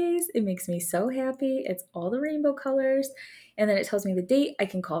pride face. It makes me so happy. It's all the rainbow colors. And then it tells me the date. I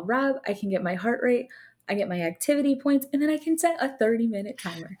can call Rob. I can get my heart rate. I get my activity points. And then I can set a 30-minute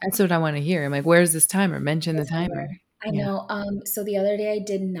timer. That's what I wanna hear. I'm like, "Where's this timer? Mention the It's timer." everywhere. I Yeah. know. So the other day I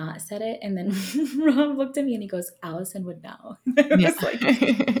did not set it. And then Rob looked at me and he goes, Allison would know. I Yeah. was like,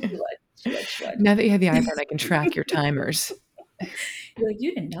 she would. She would. She would. Now that you have the iPhone, I can track your timers. You're like,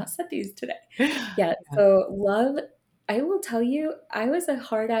 you did not set these today. Yeah. Yeah. So love, I will tell you, I was a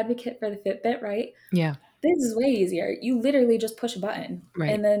hard advocate for the Fitbit, right? Yeah. This is way easier. You literally just push a button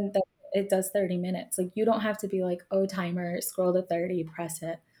Right. and then it does 30 minutes. Like you don't have to be like, oh, timer, scroll to 30, press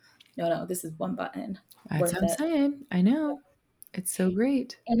it. No, no, this is one button. That's Worth what I'm it. saying. I know. It's so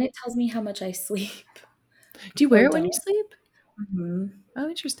great. And it tells me how much I sleep Do you wear or it when you don't. sleep? Mhm. Oh,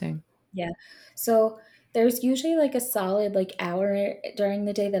 interesting. Yeah. So there's usually like a solid like hour during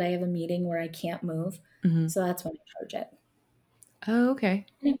the day that I have a meeting where I can't move. Mhm. So that's when I charge it. Oh, okay.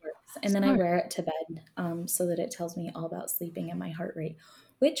 And it works. And then I Smart. wear it to bed so that it tells me all about sleeping and my heart rate.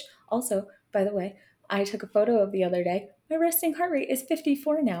 Which also, by the way, I took a photo of the other day. My resting heart rate is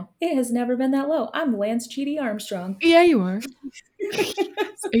 54 now. It has never been that low. I'm Lance G.D. Armstrong. Yeah, you are.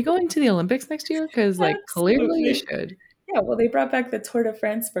 Are you going to the Olympics next year? Because, like, clearly you Absolutely. should. Yeah, well, they brought back the Tour de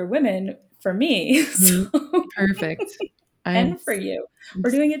France for women for me. Mhm. So, Perfect. I am and for s you. I'm We're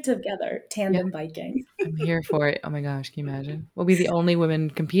s doing it together, yeah, tandem biking. I'm here for it. Oh my gosh, can you imagine? We'll be the only women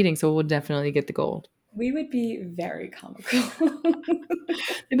competing, so we'll definitely get the gold. We would be very comical.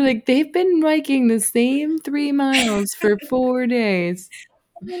 They'd be like, "They've been biking the same 3 miles for 4 days."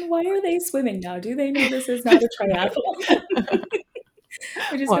 And then why are they swimming now? Do they know this is not a triathlon?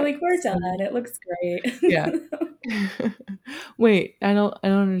 We just be What? like, "We're done. Swimming. It looks great." Yeah. Wait, I don't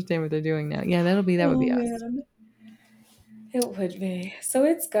understand what they're doing now. Yeah, that would Oh, be us. man. It would be. So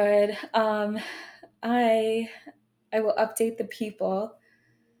it's good. I I will update the people.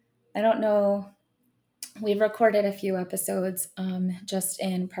 I don't know. We've recorded a few episodes just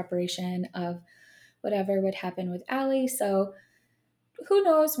in preparation of whatever would happen with Allie. So who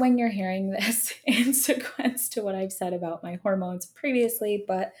knows when you're hearing this in sequence to what I've said about my hormones previously,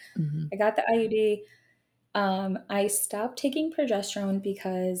 but Mhm. I got the IUD. I stopped taking progesterone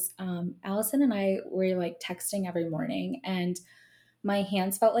because Allison and I were like texting every morning, and my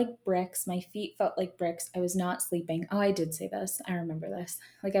hands felt like bricks. My feet felt like bricks. I was not sleeping. Oh, I did say this. I remember this.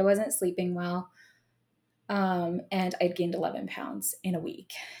 Like, I wasn't sleeping well. And I'd gained 11 pounds in a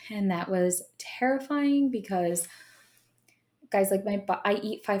week. And that was terrifying because, guys, like, I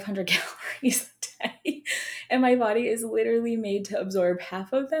eat 500 calories a day. And my body is literally made to absorb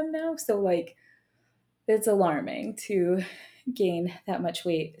half of them now. So, like, it's alarming to gain that much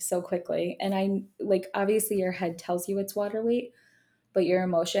weight so quickly. And I like, obviously, your head tells you it's water weight, but your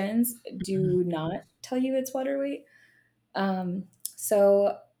emotions Mhm. do not tell you it's water weight.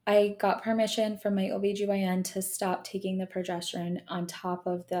 So I got permission from my OBGYN to stop taking the progesterone on top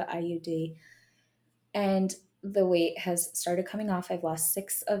of the IUD. And the weight has started coming off. I've lost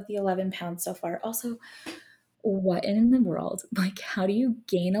 6 of the 11 pounds so far. Also, what in the world? Like, how do you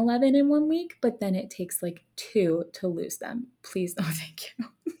gain 11 in 1 week, but then it takes like 2 to lose them? Please, no, thank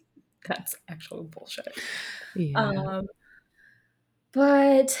you. That's actual bullshit. Yeah. Um,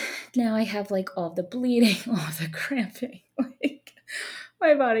 but now I have like all the bleeding, all of the cramping. Like,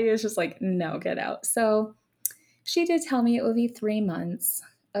 my body is just like, no, get out. So she did tell me it would be 3 months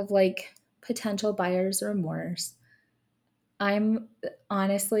of like potential buyer's remorse. I'm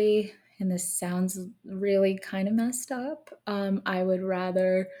honestly, and this sounds really kind of messed up, I would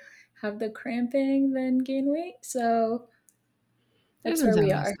rather have the cramping than gain weight. So It that's doesn't where we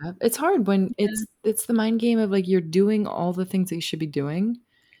sound are. messed up. It's hard when Yeah. it's the mind game of, like, you're doing all the things that you should be doing,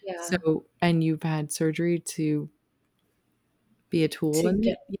 Yeah. so and you've had surgery to be a tool To in it.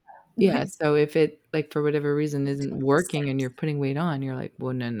 get, yeah. Yeah, Like, so if it, like, for whatever reason isn't total working and you're steps. putting weight on, you're like,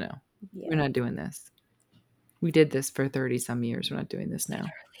 "Well, no, no, no. We're Yeah. not doing this. We did this for 30 some years. We're not doing this now."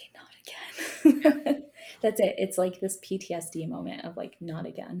 Literally not again. That's it. It's like this PTSD moment of like, not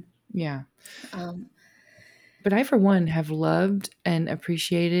again. Yeah. Um, But I, for one, have loved and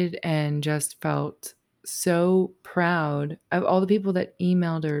appreciated and just felt so proud of all the people that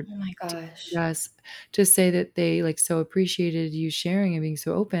emailed or oh my DM'd gosh. us to say that they, like, so appreciated you sharing and being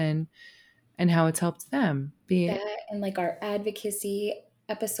so open and how it's helped them. Be it That and like our advocacy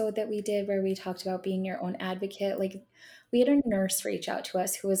episode that we did where we talked about being your own advocate. Like, we had a nurse reach out to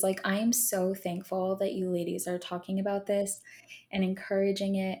us who was like, I am so thankful that you ladies are talking about this and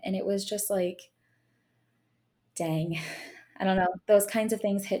encouraging it. And it was just like, dang, I don't know. Those kinds of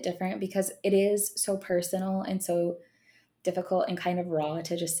things hit different because it is so personal and so difficult and kind of raw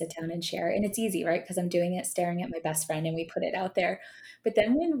to just sit down and share. And it's easy, right? Because I'm doing it staring at my best friend and we put it out there. But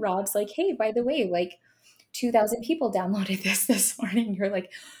then when Rob's like, hey, by the way, like 2,000 people downloaded this morning, you're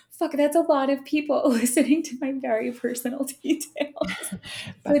like, fuck, that's a lot of people listening to my very personal details.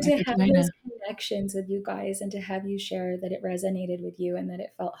 but So my to have those vagina. connections with you guys and to have you share that it resonated with you and that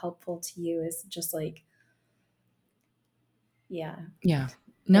it felt helpful to you is just like, yeah, Yeah.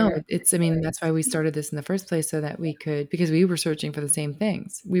 No, there are it's I mean, that's why we words. started this in the first place so that we could because we were searching for the same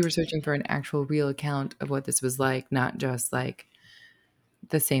things. We were searching for an actual real account of what this was like, not just, like,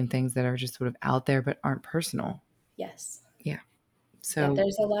 the same things that are just sort of out there but aren't personal. Yes. Yeah. Yeah, So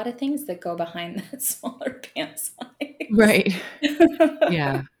there's a lot of things that go behind that smaller pant size. right.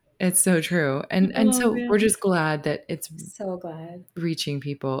 Yeah. It's so true. And Oh, so we're man. just glad that it's So glad. reaching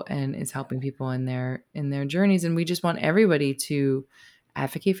people and is helping people in their journeys, and we just want everybody to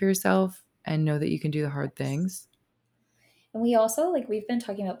advocate for yourself and know that you can do the hard Yes. things. And we also, like, we've been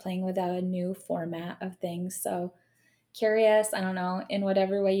talking about playing with a new format of things. So curious, I don't know, in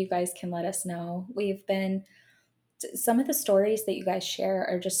whatever way you guys can let us know. We've been, some of the stories that you guys share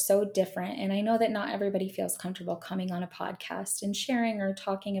are just so different. And I know that not everybody feels comfortable coming on a podcast and sharing or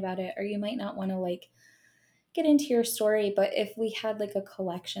talking about it, or you might not want to like get into your story, but if we had like a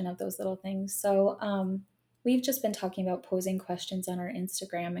collection of those little things. So we've just been talking about posing questions on our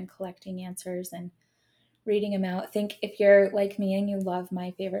Instagram and collecting answers and reading them out. Think if you're like me and you love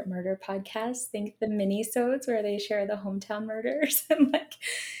My Favorite Murder podcast, think the mini-sodes where they share the hometown murders and like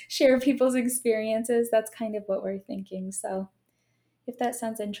share people's experiences. That's kind of what we're thinking. So if that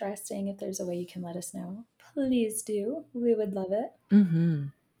sounds interesting, if there's a way you can let us know, please do. We would love it.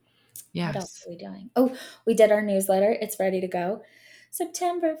 Mhm. What else Yes. are we doing? Oh, we did our newsletter. It's ready to go.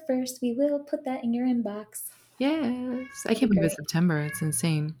 September 1st, we will put that in your inbox. Yes. I It'll be can't believe it's great. September. It's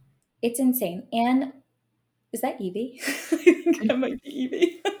insane. It's insane. And is that Evie? I think I that might be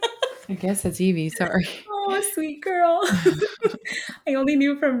Evie. I guess that's Evie, sorry. Oh, sweet girl. I only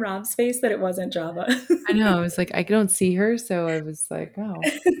knew from Rob's face that it wasn't Java. I know, I was like, I don't see her, so I was like, "Oh,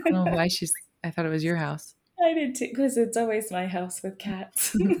 I don't know why she's" I thought it was your house. I did too, because it's always my house with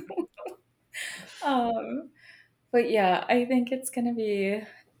cats. um, but yeah, I think it's gonna be,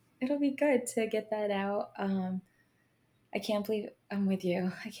 it'll be good to get that out. I can't believe I'm with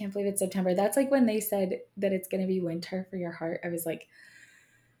you. I can't believe it's September. That's like when they said that it's gonna be winter for your heart. I was like,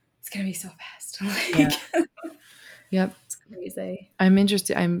 it's gonna be so fast. Yeah. Like, Yep. it's crazy. I'm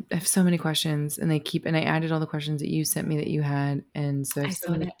interested I have so many questions, and I added all the questions that you sent me that you had, and so I I have so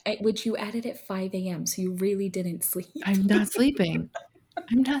saw many. that, which you added at 5 a.m. So you really didn't sleep. I'm not sleeping.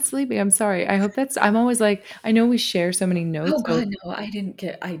 I'm not sleeping, I'm sorry. I hope that's I'm always like I know we share so many Oh notes, so god, no, I didn't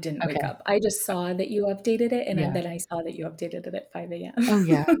wake okay, up. I just saw that you updated it, and yeah. then I saw that you updated it at 5 Oh, AM.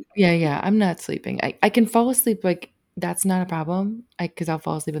 yeah. Yeah, yeah, I'm not sleeping. I can fall asleep, like, that's not a problem, because 'cause I'll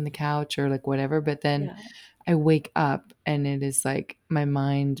fall asleep on the couch or, like, whatever, but then Yeah. I wake up and it is, like, my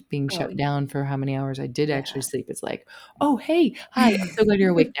mind being Oh, shut down for how many hours I did actually yeah. sleep. It's like, "Oh, hey, hi, I'm so glad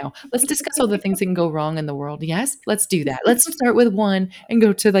you're awake now. Let's discuss all the things that can go wrong in the world." "Yes, let's do that. Let's start with 1 and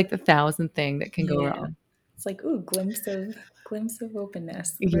go to, like, the 1,000th thing that can go Yeah. wrong." It's like, "Ooh, glimpse of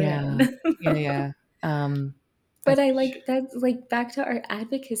openness. We're in." Yeah. Yeah, yeah. I But I like that, like, back to our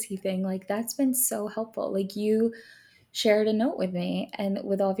advocacy thing, like, that's been so helpful. Like, you shared a note with me and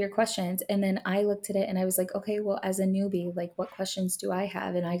with all of your questions, and then I looked at it and I was like, "Okay, well, as a newbie, like, what questions do I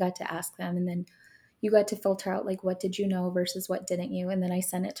have?" And I got to ask them, and then you got to filter out, like, what did you know versus what didn't you, and then I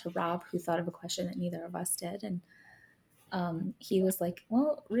sent it to Rob, who thought of a question that neither of us did, and, he was like,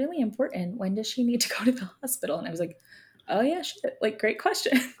 "Well, really important. When does she need to go to the hospital?" And I was like, "Oh, yeah, shit. Like, great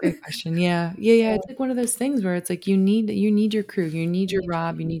question." Great question. Yeah. Yeah, yeah, So, it's like one of those things where it's like you need your crew, you need you your need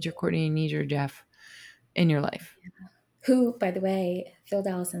Rob, you need your Courtney, you need your Jeff in your life. who, by the way, filled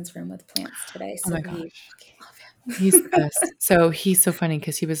Allison's room with plants today, Oh so my we gosh. fucking love He's the him. best. So he's so funny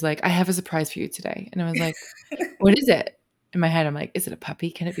because he was like, "I have a surprise for you today." And I was like, "What is it?" In my head, I'm like, "Is it a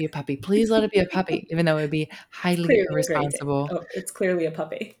puppy? Can it be a puppy? Please let it be a puppy," even though it would be It's highly clearly a Great Dane. irresponsible. Oh, it's clearly a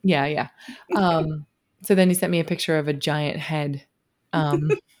puppy. Yeah, yeah. So then he sent me a picture of a giant head,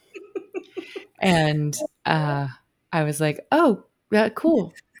 um, and, I was like, "Oh, yeah,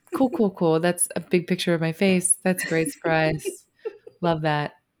 cool. Cool, cool, cool. That's a big picture of my face. That's a great surprise. Love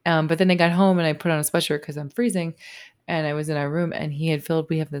that." But then I got home and I put on a sweatshirt because 'cause I'm freezing, and I was in our room, and he had filled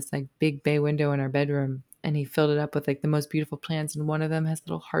we have this, like, big bay window in our bedroom, and he filled it up with, like, the most beautiful plants, and one of them has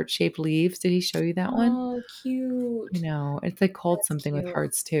little heart-shaped leaves. Did he show you that one? Oh, I cute. know. It's, like, called That's something with cute.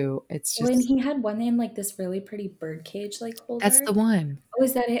 hearts too. It's Well, and just he had one in, like, this really pretty birdcage, like, that's holder. the one. Oh,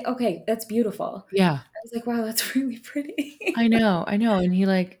 is that it? Okay, that's beautiful. Yeah. I was like, "Wow, that's really pretty." I know, and he,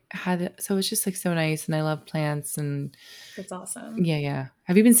 like, had it so it's just, like, so nice, and I love plants, and That's awesome. yeah, yeah.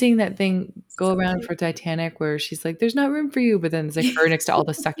 Have you been seeing that thing go So around cute. for Titanic where she's like, "There's not room for you," but then it's, like, her next to all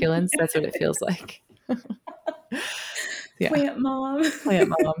the succulents? That's what it feels like. Yeah, Plant mom. plant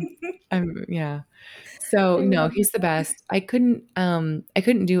mom. Yeah. So, I no, love he's the best. I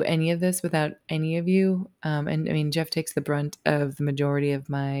couldn't do any of this without any of you, and, I mean, Jeff takes the brunt of the majority of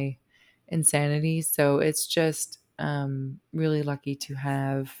my insanity, so it's just, really lucky to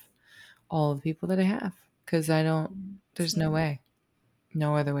have all the people that I have, 'cause I don't there's no Same. way,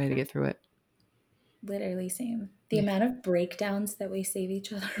 no other way to get through it. Literally same. The Yeah. amount of breakdowns that we save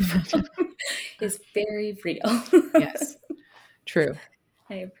each other from is very real. Yes, true.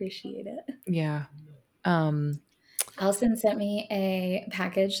 I appreciate it. Yeah. Um, Allison sent me a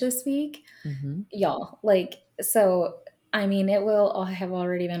package this week. mhm. Y'all, like, so, I mean, it will all have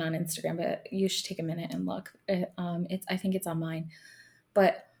already been on Instagram, but you should take a minute and look. I think it's on mine.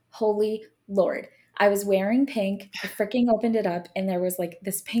 But holy Lord, I was wearing pink. I freaking opened it up, and there was like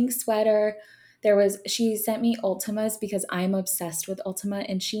this pink sweater. She sent me Ultimas because I'm obsessed with Ultima,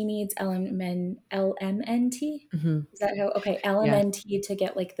 and she needs LMNT. Mhm. Is that how? Okay, Yes, LMNT to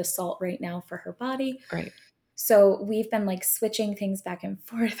get like the salt right now for her body. right. So we've been like switching things back and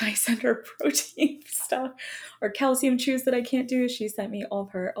forth. I sent her protein stuff or calcium chews that I can't do. She sent me all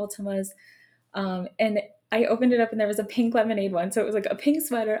of her Ultimas. And I opened it up and there was a pink lemonade one. So it was like a pink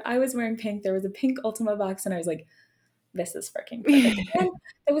sweater. I was wearing pink. There was a pink Ultima box. And I was like, this is freaking perfect. And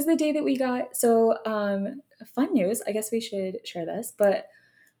it was the day that we got. So fun news. I guess we should share this. But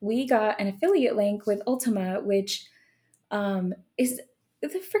we got an affiliate link with Ultima, which is the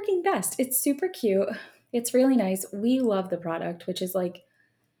freaking best. It's super cute. It's really nice. We love the product, which is like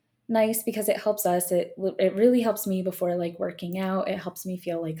nice because it helps us. It really helps me before like working out. It helps me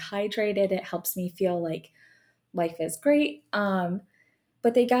feel like hydrated. It helps me feel like life is great.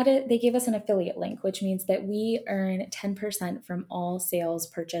 But they gave us an affiliate link, which means that we earn 10% from all sales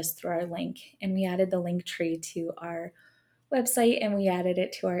purchased through our link. And we added the link tree to our website and we added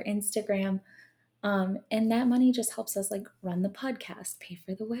it to our Instagram. And that money just helps us like run the podcast, pay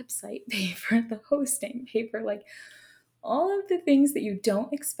for the website, pay for the hosting, pay for like all of the things that you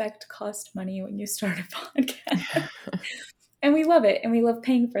don't expect cost money when you start a podcast. And we love it and we love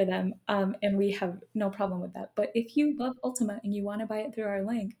paying for them. And we have no problem with that. But if you love Ultima and you want to buy it through our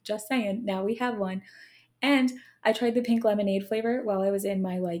link, just saying, now we have one. And I tried the pink lemonade flavor while I was in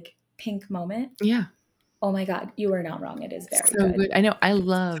my like pink moment. Yeah. Oh my God, you were not wrong. It is very So good. good. I know, I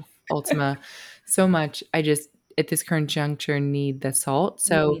love Ultima so much. I just, at this current juncture, need the salt. You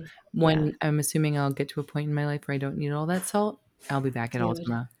So need, yeah. when I'm assuming I'll get to a point in my life where I don't need all that salt. I'll be back at Dude.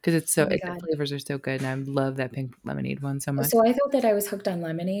 Ultima because it's Oh so my the God. flavors are so good, and I love that pink lemonade one so much. So I thought that I was hooked on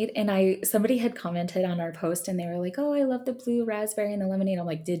lemonade, and I somebody had commented on our post, and they were like, "Oh, I love the blue raspberry and the lemonade." I'm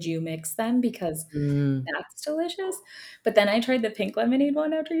like, "Did you mix them? Because Mm, that's delicious." But then I tried the pink lemonade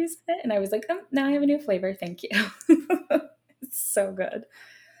one after you said it, and I was like, now I have a new flavor. Thank you. It's so good.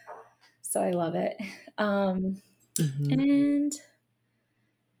 So I love it. Um, mhm. and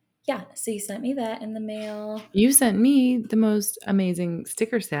yeah, so you sent me that in the mail. You sent me the most amazing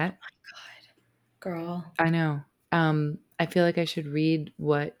sticker set. God, girl, I know. I feel like I should read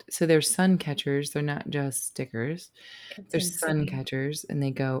what so they're sun catchers, they're not just stickers. it's They're sun insane. catchers, and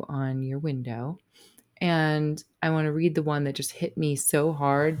they go on your window. And I wanna read the one that just hit me so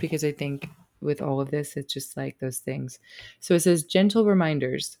hard because I think with all of this, it's just like those things. So it says, "Gentle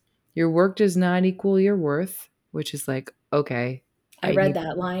reminders. Your work does not equal your worth," which is like, okay, I I read need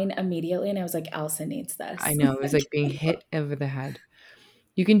that line immediately, and I was like, "Elsa needs I this." know, it was like being hit over the head.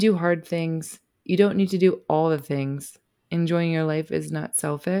 "You can do hard things. You don't need to do all the things. Enjoying your life is not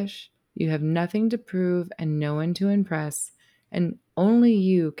selfish. You have nothing to prove and no one to impress, and only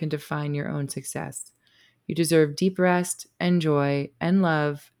you can define your own success. You deserve deep rest and joy and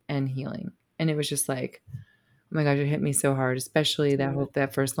love and healing." And it was just like, oh my gosh, it hit me so hard, especially Dude.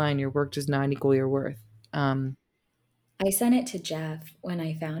 that first line, "Your work does not equal your worth." I sent it to Jeff when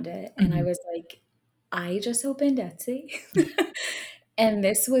I found it, and I Mhm. was like, "I just opened Etsy." And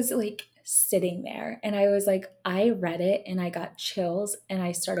this was, like, sitting there, and I was like I read it, and I got chills, and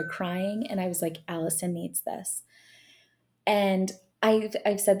I started crying, and I was like, "Allyson needs this." And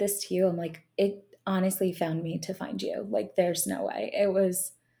I've said this to you, I'm like, "It honestly found me to find you." Like, there's no way. It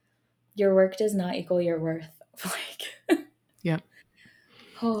was your work does not equal your worth. Like, Yep.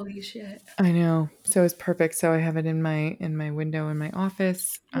 holy shit. I know. So it's perfect. So I have it in my window in my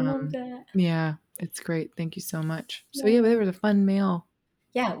office. I love that. Yeah, it's great. Thank you so much. So yeah, Yeah. there was a fun mail.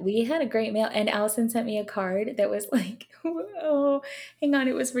 Yeah, we had a great meal, and Allyson sent me a card that was like, oh, hang on,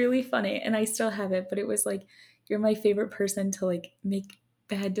 it was really funny, and I still have it, but it was like, "You're my favorite person to, like, make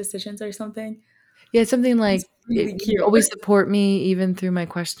bad decisions," or something. Yeah, something It like was really you cute. always support me even through my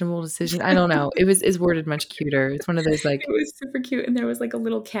questionable decision. I don't know. It's worded much cuter. It's one of those It like was super cute, and there was, like, a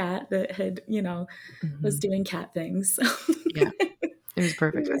little cat that had, was mhm. doing cat things, so Yeah, it was it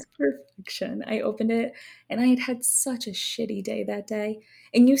perfect. was perfection. I opened it, and I had had such a shitty day that day,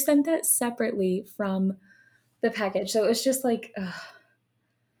 and you sent that separately from the package, so it was just like, ugh.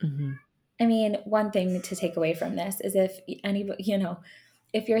 Mhm. I mean, one thing to take away from this is if anybody,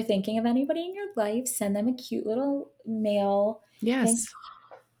 if you're thinking of anybody in your life, send them a cute little mail thing. Yes.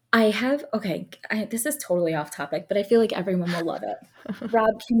 Okay, this is totally off topic, but I feel like everyone will love it.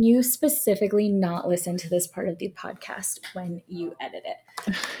 Rob, can you specifically not listen to this part of the podcast when you edit it?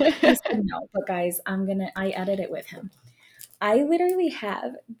 He said no, but guys, I edit it with him. I literally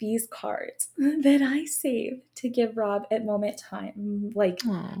have these cards that I save to give Rob at moment time, like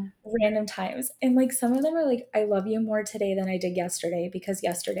Aw. random times. And like some of them are like, "I love you more today than I did yesterday because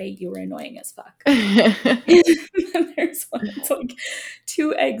yesterday you were annoying as fuck." And there's one that's like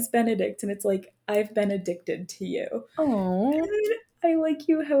 2 eggs Benedict, and it's like, "I've been addicted to you." Aw. And "I like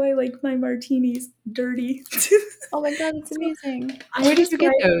you how I like my martinis dirty." Oh my god, that's So amazing. I Where did just you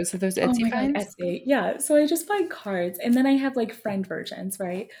buy get those? Are those oh Etsy my God, finds? Etsy. Yeah, so I just buy cards, and then I have, like, friend versions,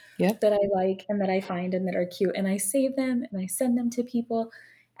 right, Yep. that I like and that I find and that are cute, and I save them, and I send them to people.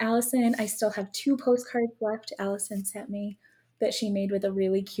 Allison, I still have 2 postcards left Allison sent me that she made with a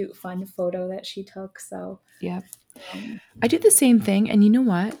really cute, fun photo that she took, so, Yep. um I do the same thing, and you know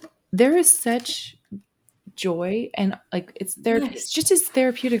what? There is such joy and, like, it's yes. just as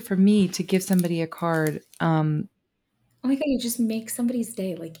therapeutic for me to give somebody a card. Oh my God, you just make somebody's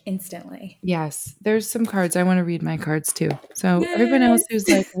day, like, instantly. Yes, there's some cards I wanna read my cards too. So everyone else Yes. who's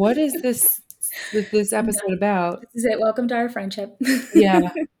like, "What is this No, episode about?" this is it, welcome to our friendship. Yeah.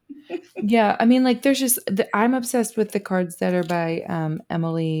 Yeah, I mean, like, there's just I'm obsessed with the cards that are by,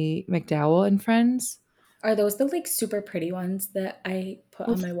 Emily McDowell and Friends. Are those the, like, super pretty ones that I put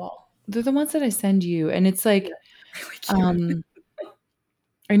Well, on my wall? they're the ones that I send you, and it's Yeah, like, really cute. um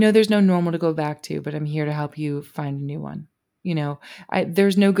I know there's no normal to go back to, but I'm here to help you find a new one. You know,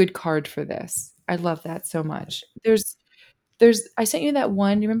 there's no good card for this. I love that so much. There's I sent you that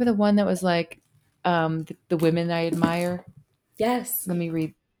one. You remember the one that was like, the women I admire? Yes, Let me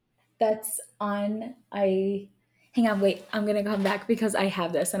read. that's on I hang on, wait, I'm gonna come back because I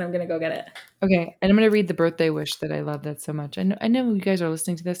have this and I'm gonna go get it. Okay, and I'm gonna read the birthday wish that I love that so much. I know you guys are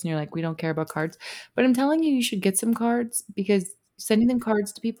listening to this and you're like, "We don't care about cards," but I'm telling you, you should get some cards because sending them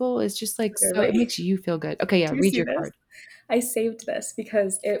cards to people is just like so it Literally. makes you feel good. Okay, yeah, Do you read see your this? card. I saved this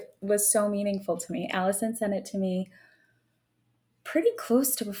because it was so meaningful to me. Allison sent it to me pretty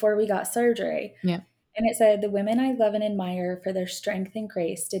close to before we got surgery. Yeah. And it said, "The women I love and admire for their strength and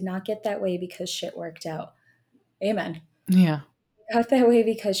grace did not get that way because shit worked out." Amen. Yeah. Got that way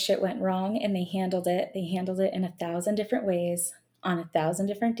because shit went wrong and they handled it. They handled it in 1,000 different ways on 1,000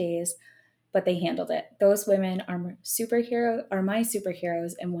 different days, but they handled it. Those women are my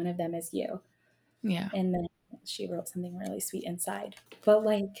superheroes, and one of them is you. Yeah. And then she wrote something really sweet inside. But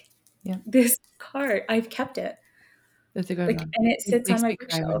like Yeah. this card, I've kept it. That's a good Like, one. and it It sits on makes my me cry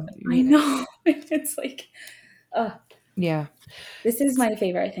bookshelf. when you I read it. know. It's like, oh, Yeah. this is my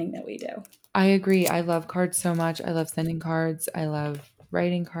favorite thing that we do. I agree. I love cards so much. I love sending cards. I love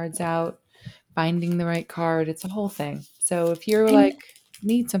writing cards out, finding the right card. It's a whole thing. So if you're And like,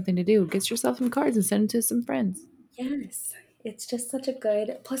 need something to do, get yourself some cards and send them to some friends. yes, it's just such a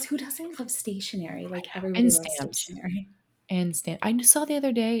good. Plus, who doesn't love stationery? I Like know. everybody And loves stamps. stationery. And stamp. I saw the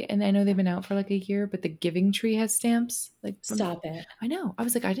other day, and I know they've been out for like a year, but the Giving Tree has stamps. Like from, Stop it. I know. I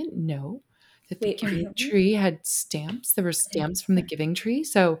was like, I didn't know that the Wait, Giving really? Tree had stamps. There were stamps from the Giving Tree,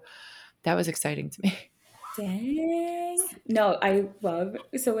 so that was exciting to me. Dang. No, I love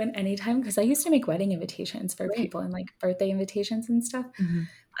so in any time because I used to make wedding invitations for Right. people and like birthday invitations and stuff. Mhm.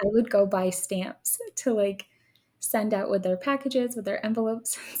 I would go buy stamps to like send out with their packages, with their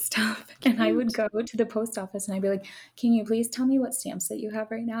envelopes and stuff. And I would Cute. go to the post office and I'd be like, "Can you please tell me what stamps that you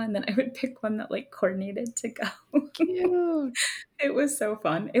have right now?" And then I would pick one that like coordinated to go. Cute. It was so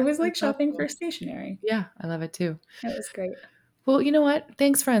fun. It That's was so like shopping thoughtful. for stationery. Yeah, I love it too. It was great. Well, you know what?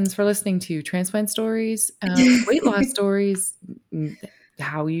 Thanks, friends, for listening to transplant stories, weight loss stories,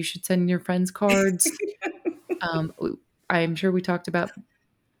 how you should send your friends cards. I'm sure we talked about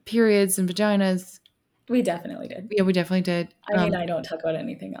periods and vaginas. We definitely did. Yeah, we definitely did. I mean, I don't talk about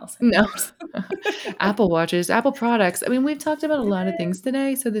anything else No. anymore. So. Apple Watches, Apple products. I mean, we've talked about a lot of things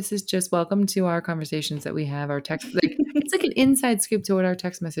today, so this is just welcome to our conversations that we have, our text it's like an inside scoop to what our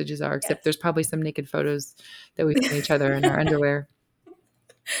text messages are, except Yes, there's probably some naked photos that we send each other in our underwear.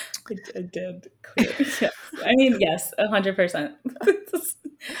 it did clearly. Yes, I mean, yes, 100%.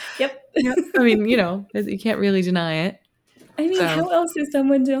 Yep. Yep. I mean, you can't really deny it. I mean, So, how else is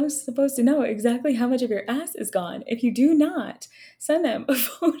someone supposed to know exactly how much of your ass is gone if you do not send them a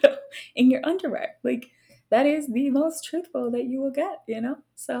photo in your underwear? Like, that is the most truthful that you will get, you know?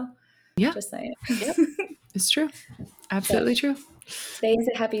 So, yeah. just saying. Yep. It's true. But Absolutely true. today is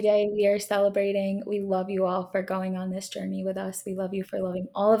a happy day. We are celebrating. We love you all for going on this journey with us. We love you for loving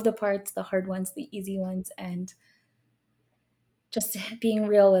all of the parts, the hard ones, the easy ones, and just being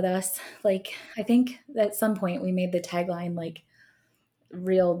real with us. Like, I think at some point we made the tagline like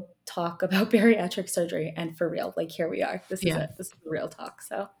real talk about bariatric surgery, and for real, like here we are. This is Yeah. it. This is the real talk.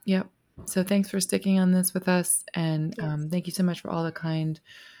 So, Yep. So thanks for sticking on this with us. And yes, thank you so much for all the kind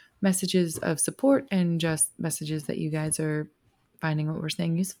messages of support and just messages that you guys are finding what we're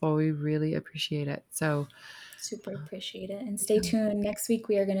saying useful. We really appreciate it. So, super appreciate it. And stay tuned. Next week,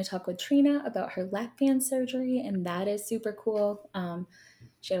 we are going to talk with Trina about her lap band surgery, and that is super cool.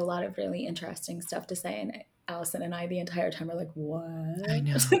 She had a lot of really interesting stuff to say, and Allyson and I the entire time were like, I "What?"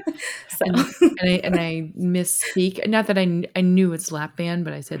 know. So, And I misspeak. Not that I knew it's lap band,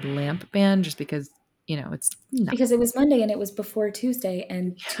 but I said lamp band just because, it's not. because it was Monday and it was before Tuesday,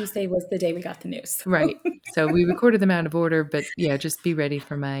 and Yeah. Tuesday was the day we got the news. Right. So we recorded them out of order, but yeah, just be ready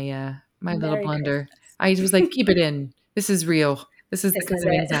for my little Merry blunder. Christmas. I was like, keep it in. This is real. This is the This kind is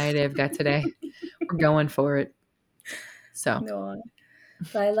of it. anxiety I've got today. We're going for it. So, No,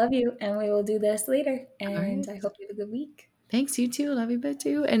 but I love you, and we will do this later. all And right. I hope you have a good week. Thanks, you too. Love you, bit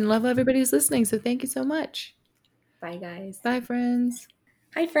too. And love everybody who's listening. So thank you so much. Bye, guys. Bye, friends.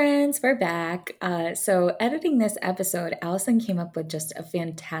 Hi, friends. We're back. So, editing this episode, Allyson came up with just a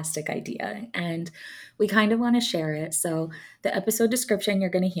fantastic idea, and we kind of want to share it. So, the episode description you're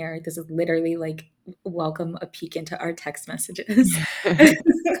going to hear, this is literally like welcome a peek into our text messages.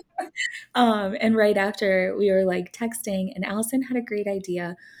 And right after we were like texting, and Allyson had a great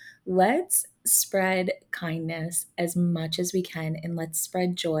idea. Let's spread kindness as much as we can, and let's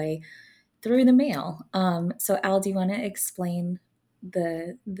spread joy through the mail. So Al, do you want to explain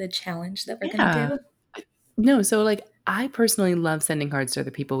the challenge that we're gonna Yeah. do? No, so like I personally love sending cards to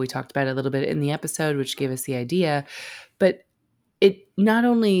other people. We talked about it a little bit in the episode, which gave us the idea. But it not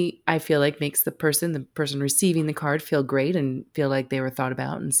only I feel like makes the person receiving the card feel great and feel like they were thought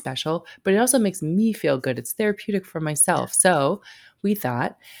about and special, but it also makes me feel good. It's therapeutic for myself. So we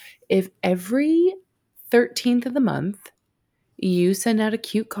thought if every 13th of the month you send out a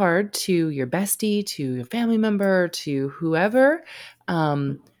cute card to your bestie, to your family member, to whoever,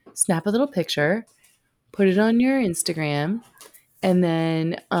 snap a little picture, put it on your Instagram, and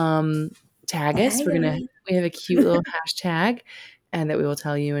then tag us. Tag We're gonna us. We have a cute little hashtag and that we will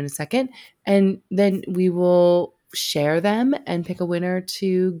tell you in a second. And then we will share them and pick a winner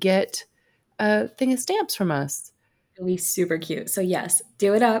to get a thing of stamps from us. It'll be super cute. So yes,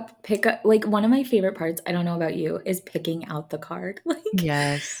 do it up. Pick up like one of my favorite parts, I don't know about you, is picking out the card. Like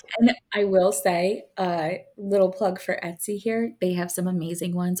Yes. and I will say, little plug for Etsy here. They have some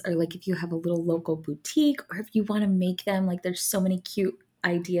amazing ones. Or like if you have a little local boutique or if you want to make them, like there's so many cute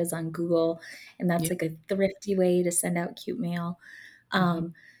ideas on Google. And that's Yep. like a thrifty way to send out cute mail.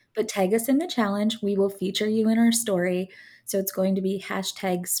 Mhm. But tag us in the challenge. We will feature you in our story. So it's going to be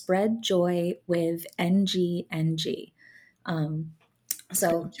hashtag spread joy with NGNG. Um, Spread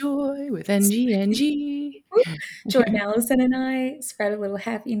so joy with NGNG. Jordan, Allison, and I spread a little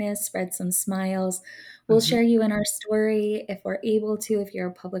happiness, spread some smiles. We'll Mhm. share you in our story if we're able to, if you're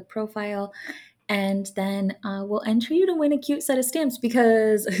a public profile. And then we'll enter you to win a cute set of stamps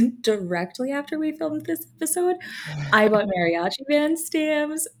because directly after we filmed this episode, I bought mariachi band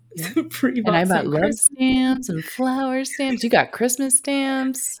stamps, Yep. And I pre-bought bought some love Christmas. stamps and flower stamps. You got Christmas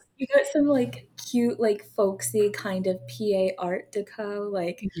stamps. You got some like cute, like folksy kind of PA art deco.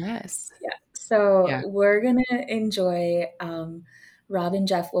 Like, Yes. yeah. So Yeah. we're gonna enjoy. Rob and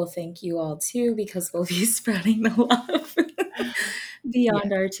Jeff will thank you all too because we'll be spreading the love Yeah.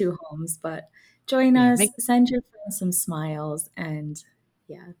 beyond our two homes. But join Yeah. us, send your friends some smiles, and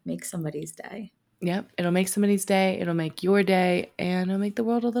yeah, make somebody's day. Yep. It'll make somebody's day. It'll make your day, and it'll make the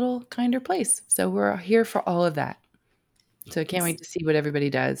world a little kinder place. So we're here for all of that. So I can't wait to see what everybody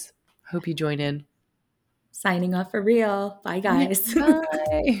does. Hope you join in. Signing off for real. Bye, Yeah. guys.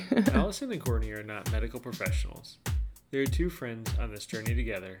 Bye. Allyson and Courtney are not medical professionals. They are two friends on this journey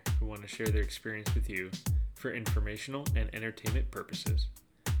together who want to share their experience with you for informational and entertainment purposes.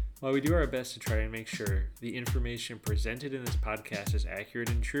 While we do our best to try and make sure the information presented in this podcast is accurate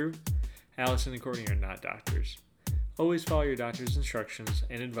and true, Allyson and Courtney are not doctors. Always follow your doctor's instructions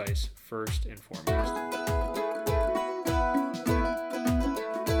and advice first and foremost.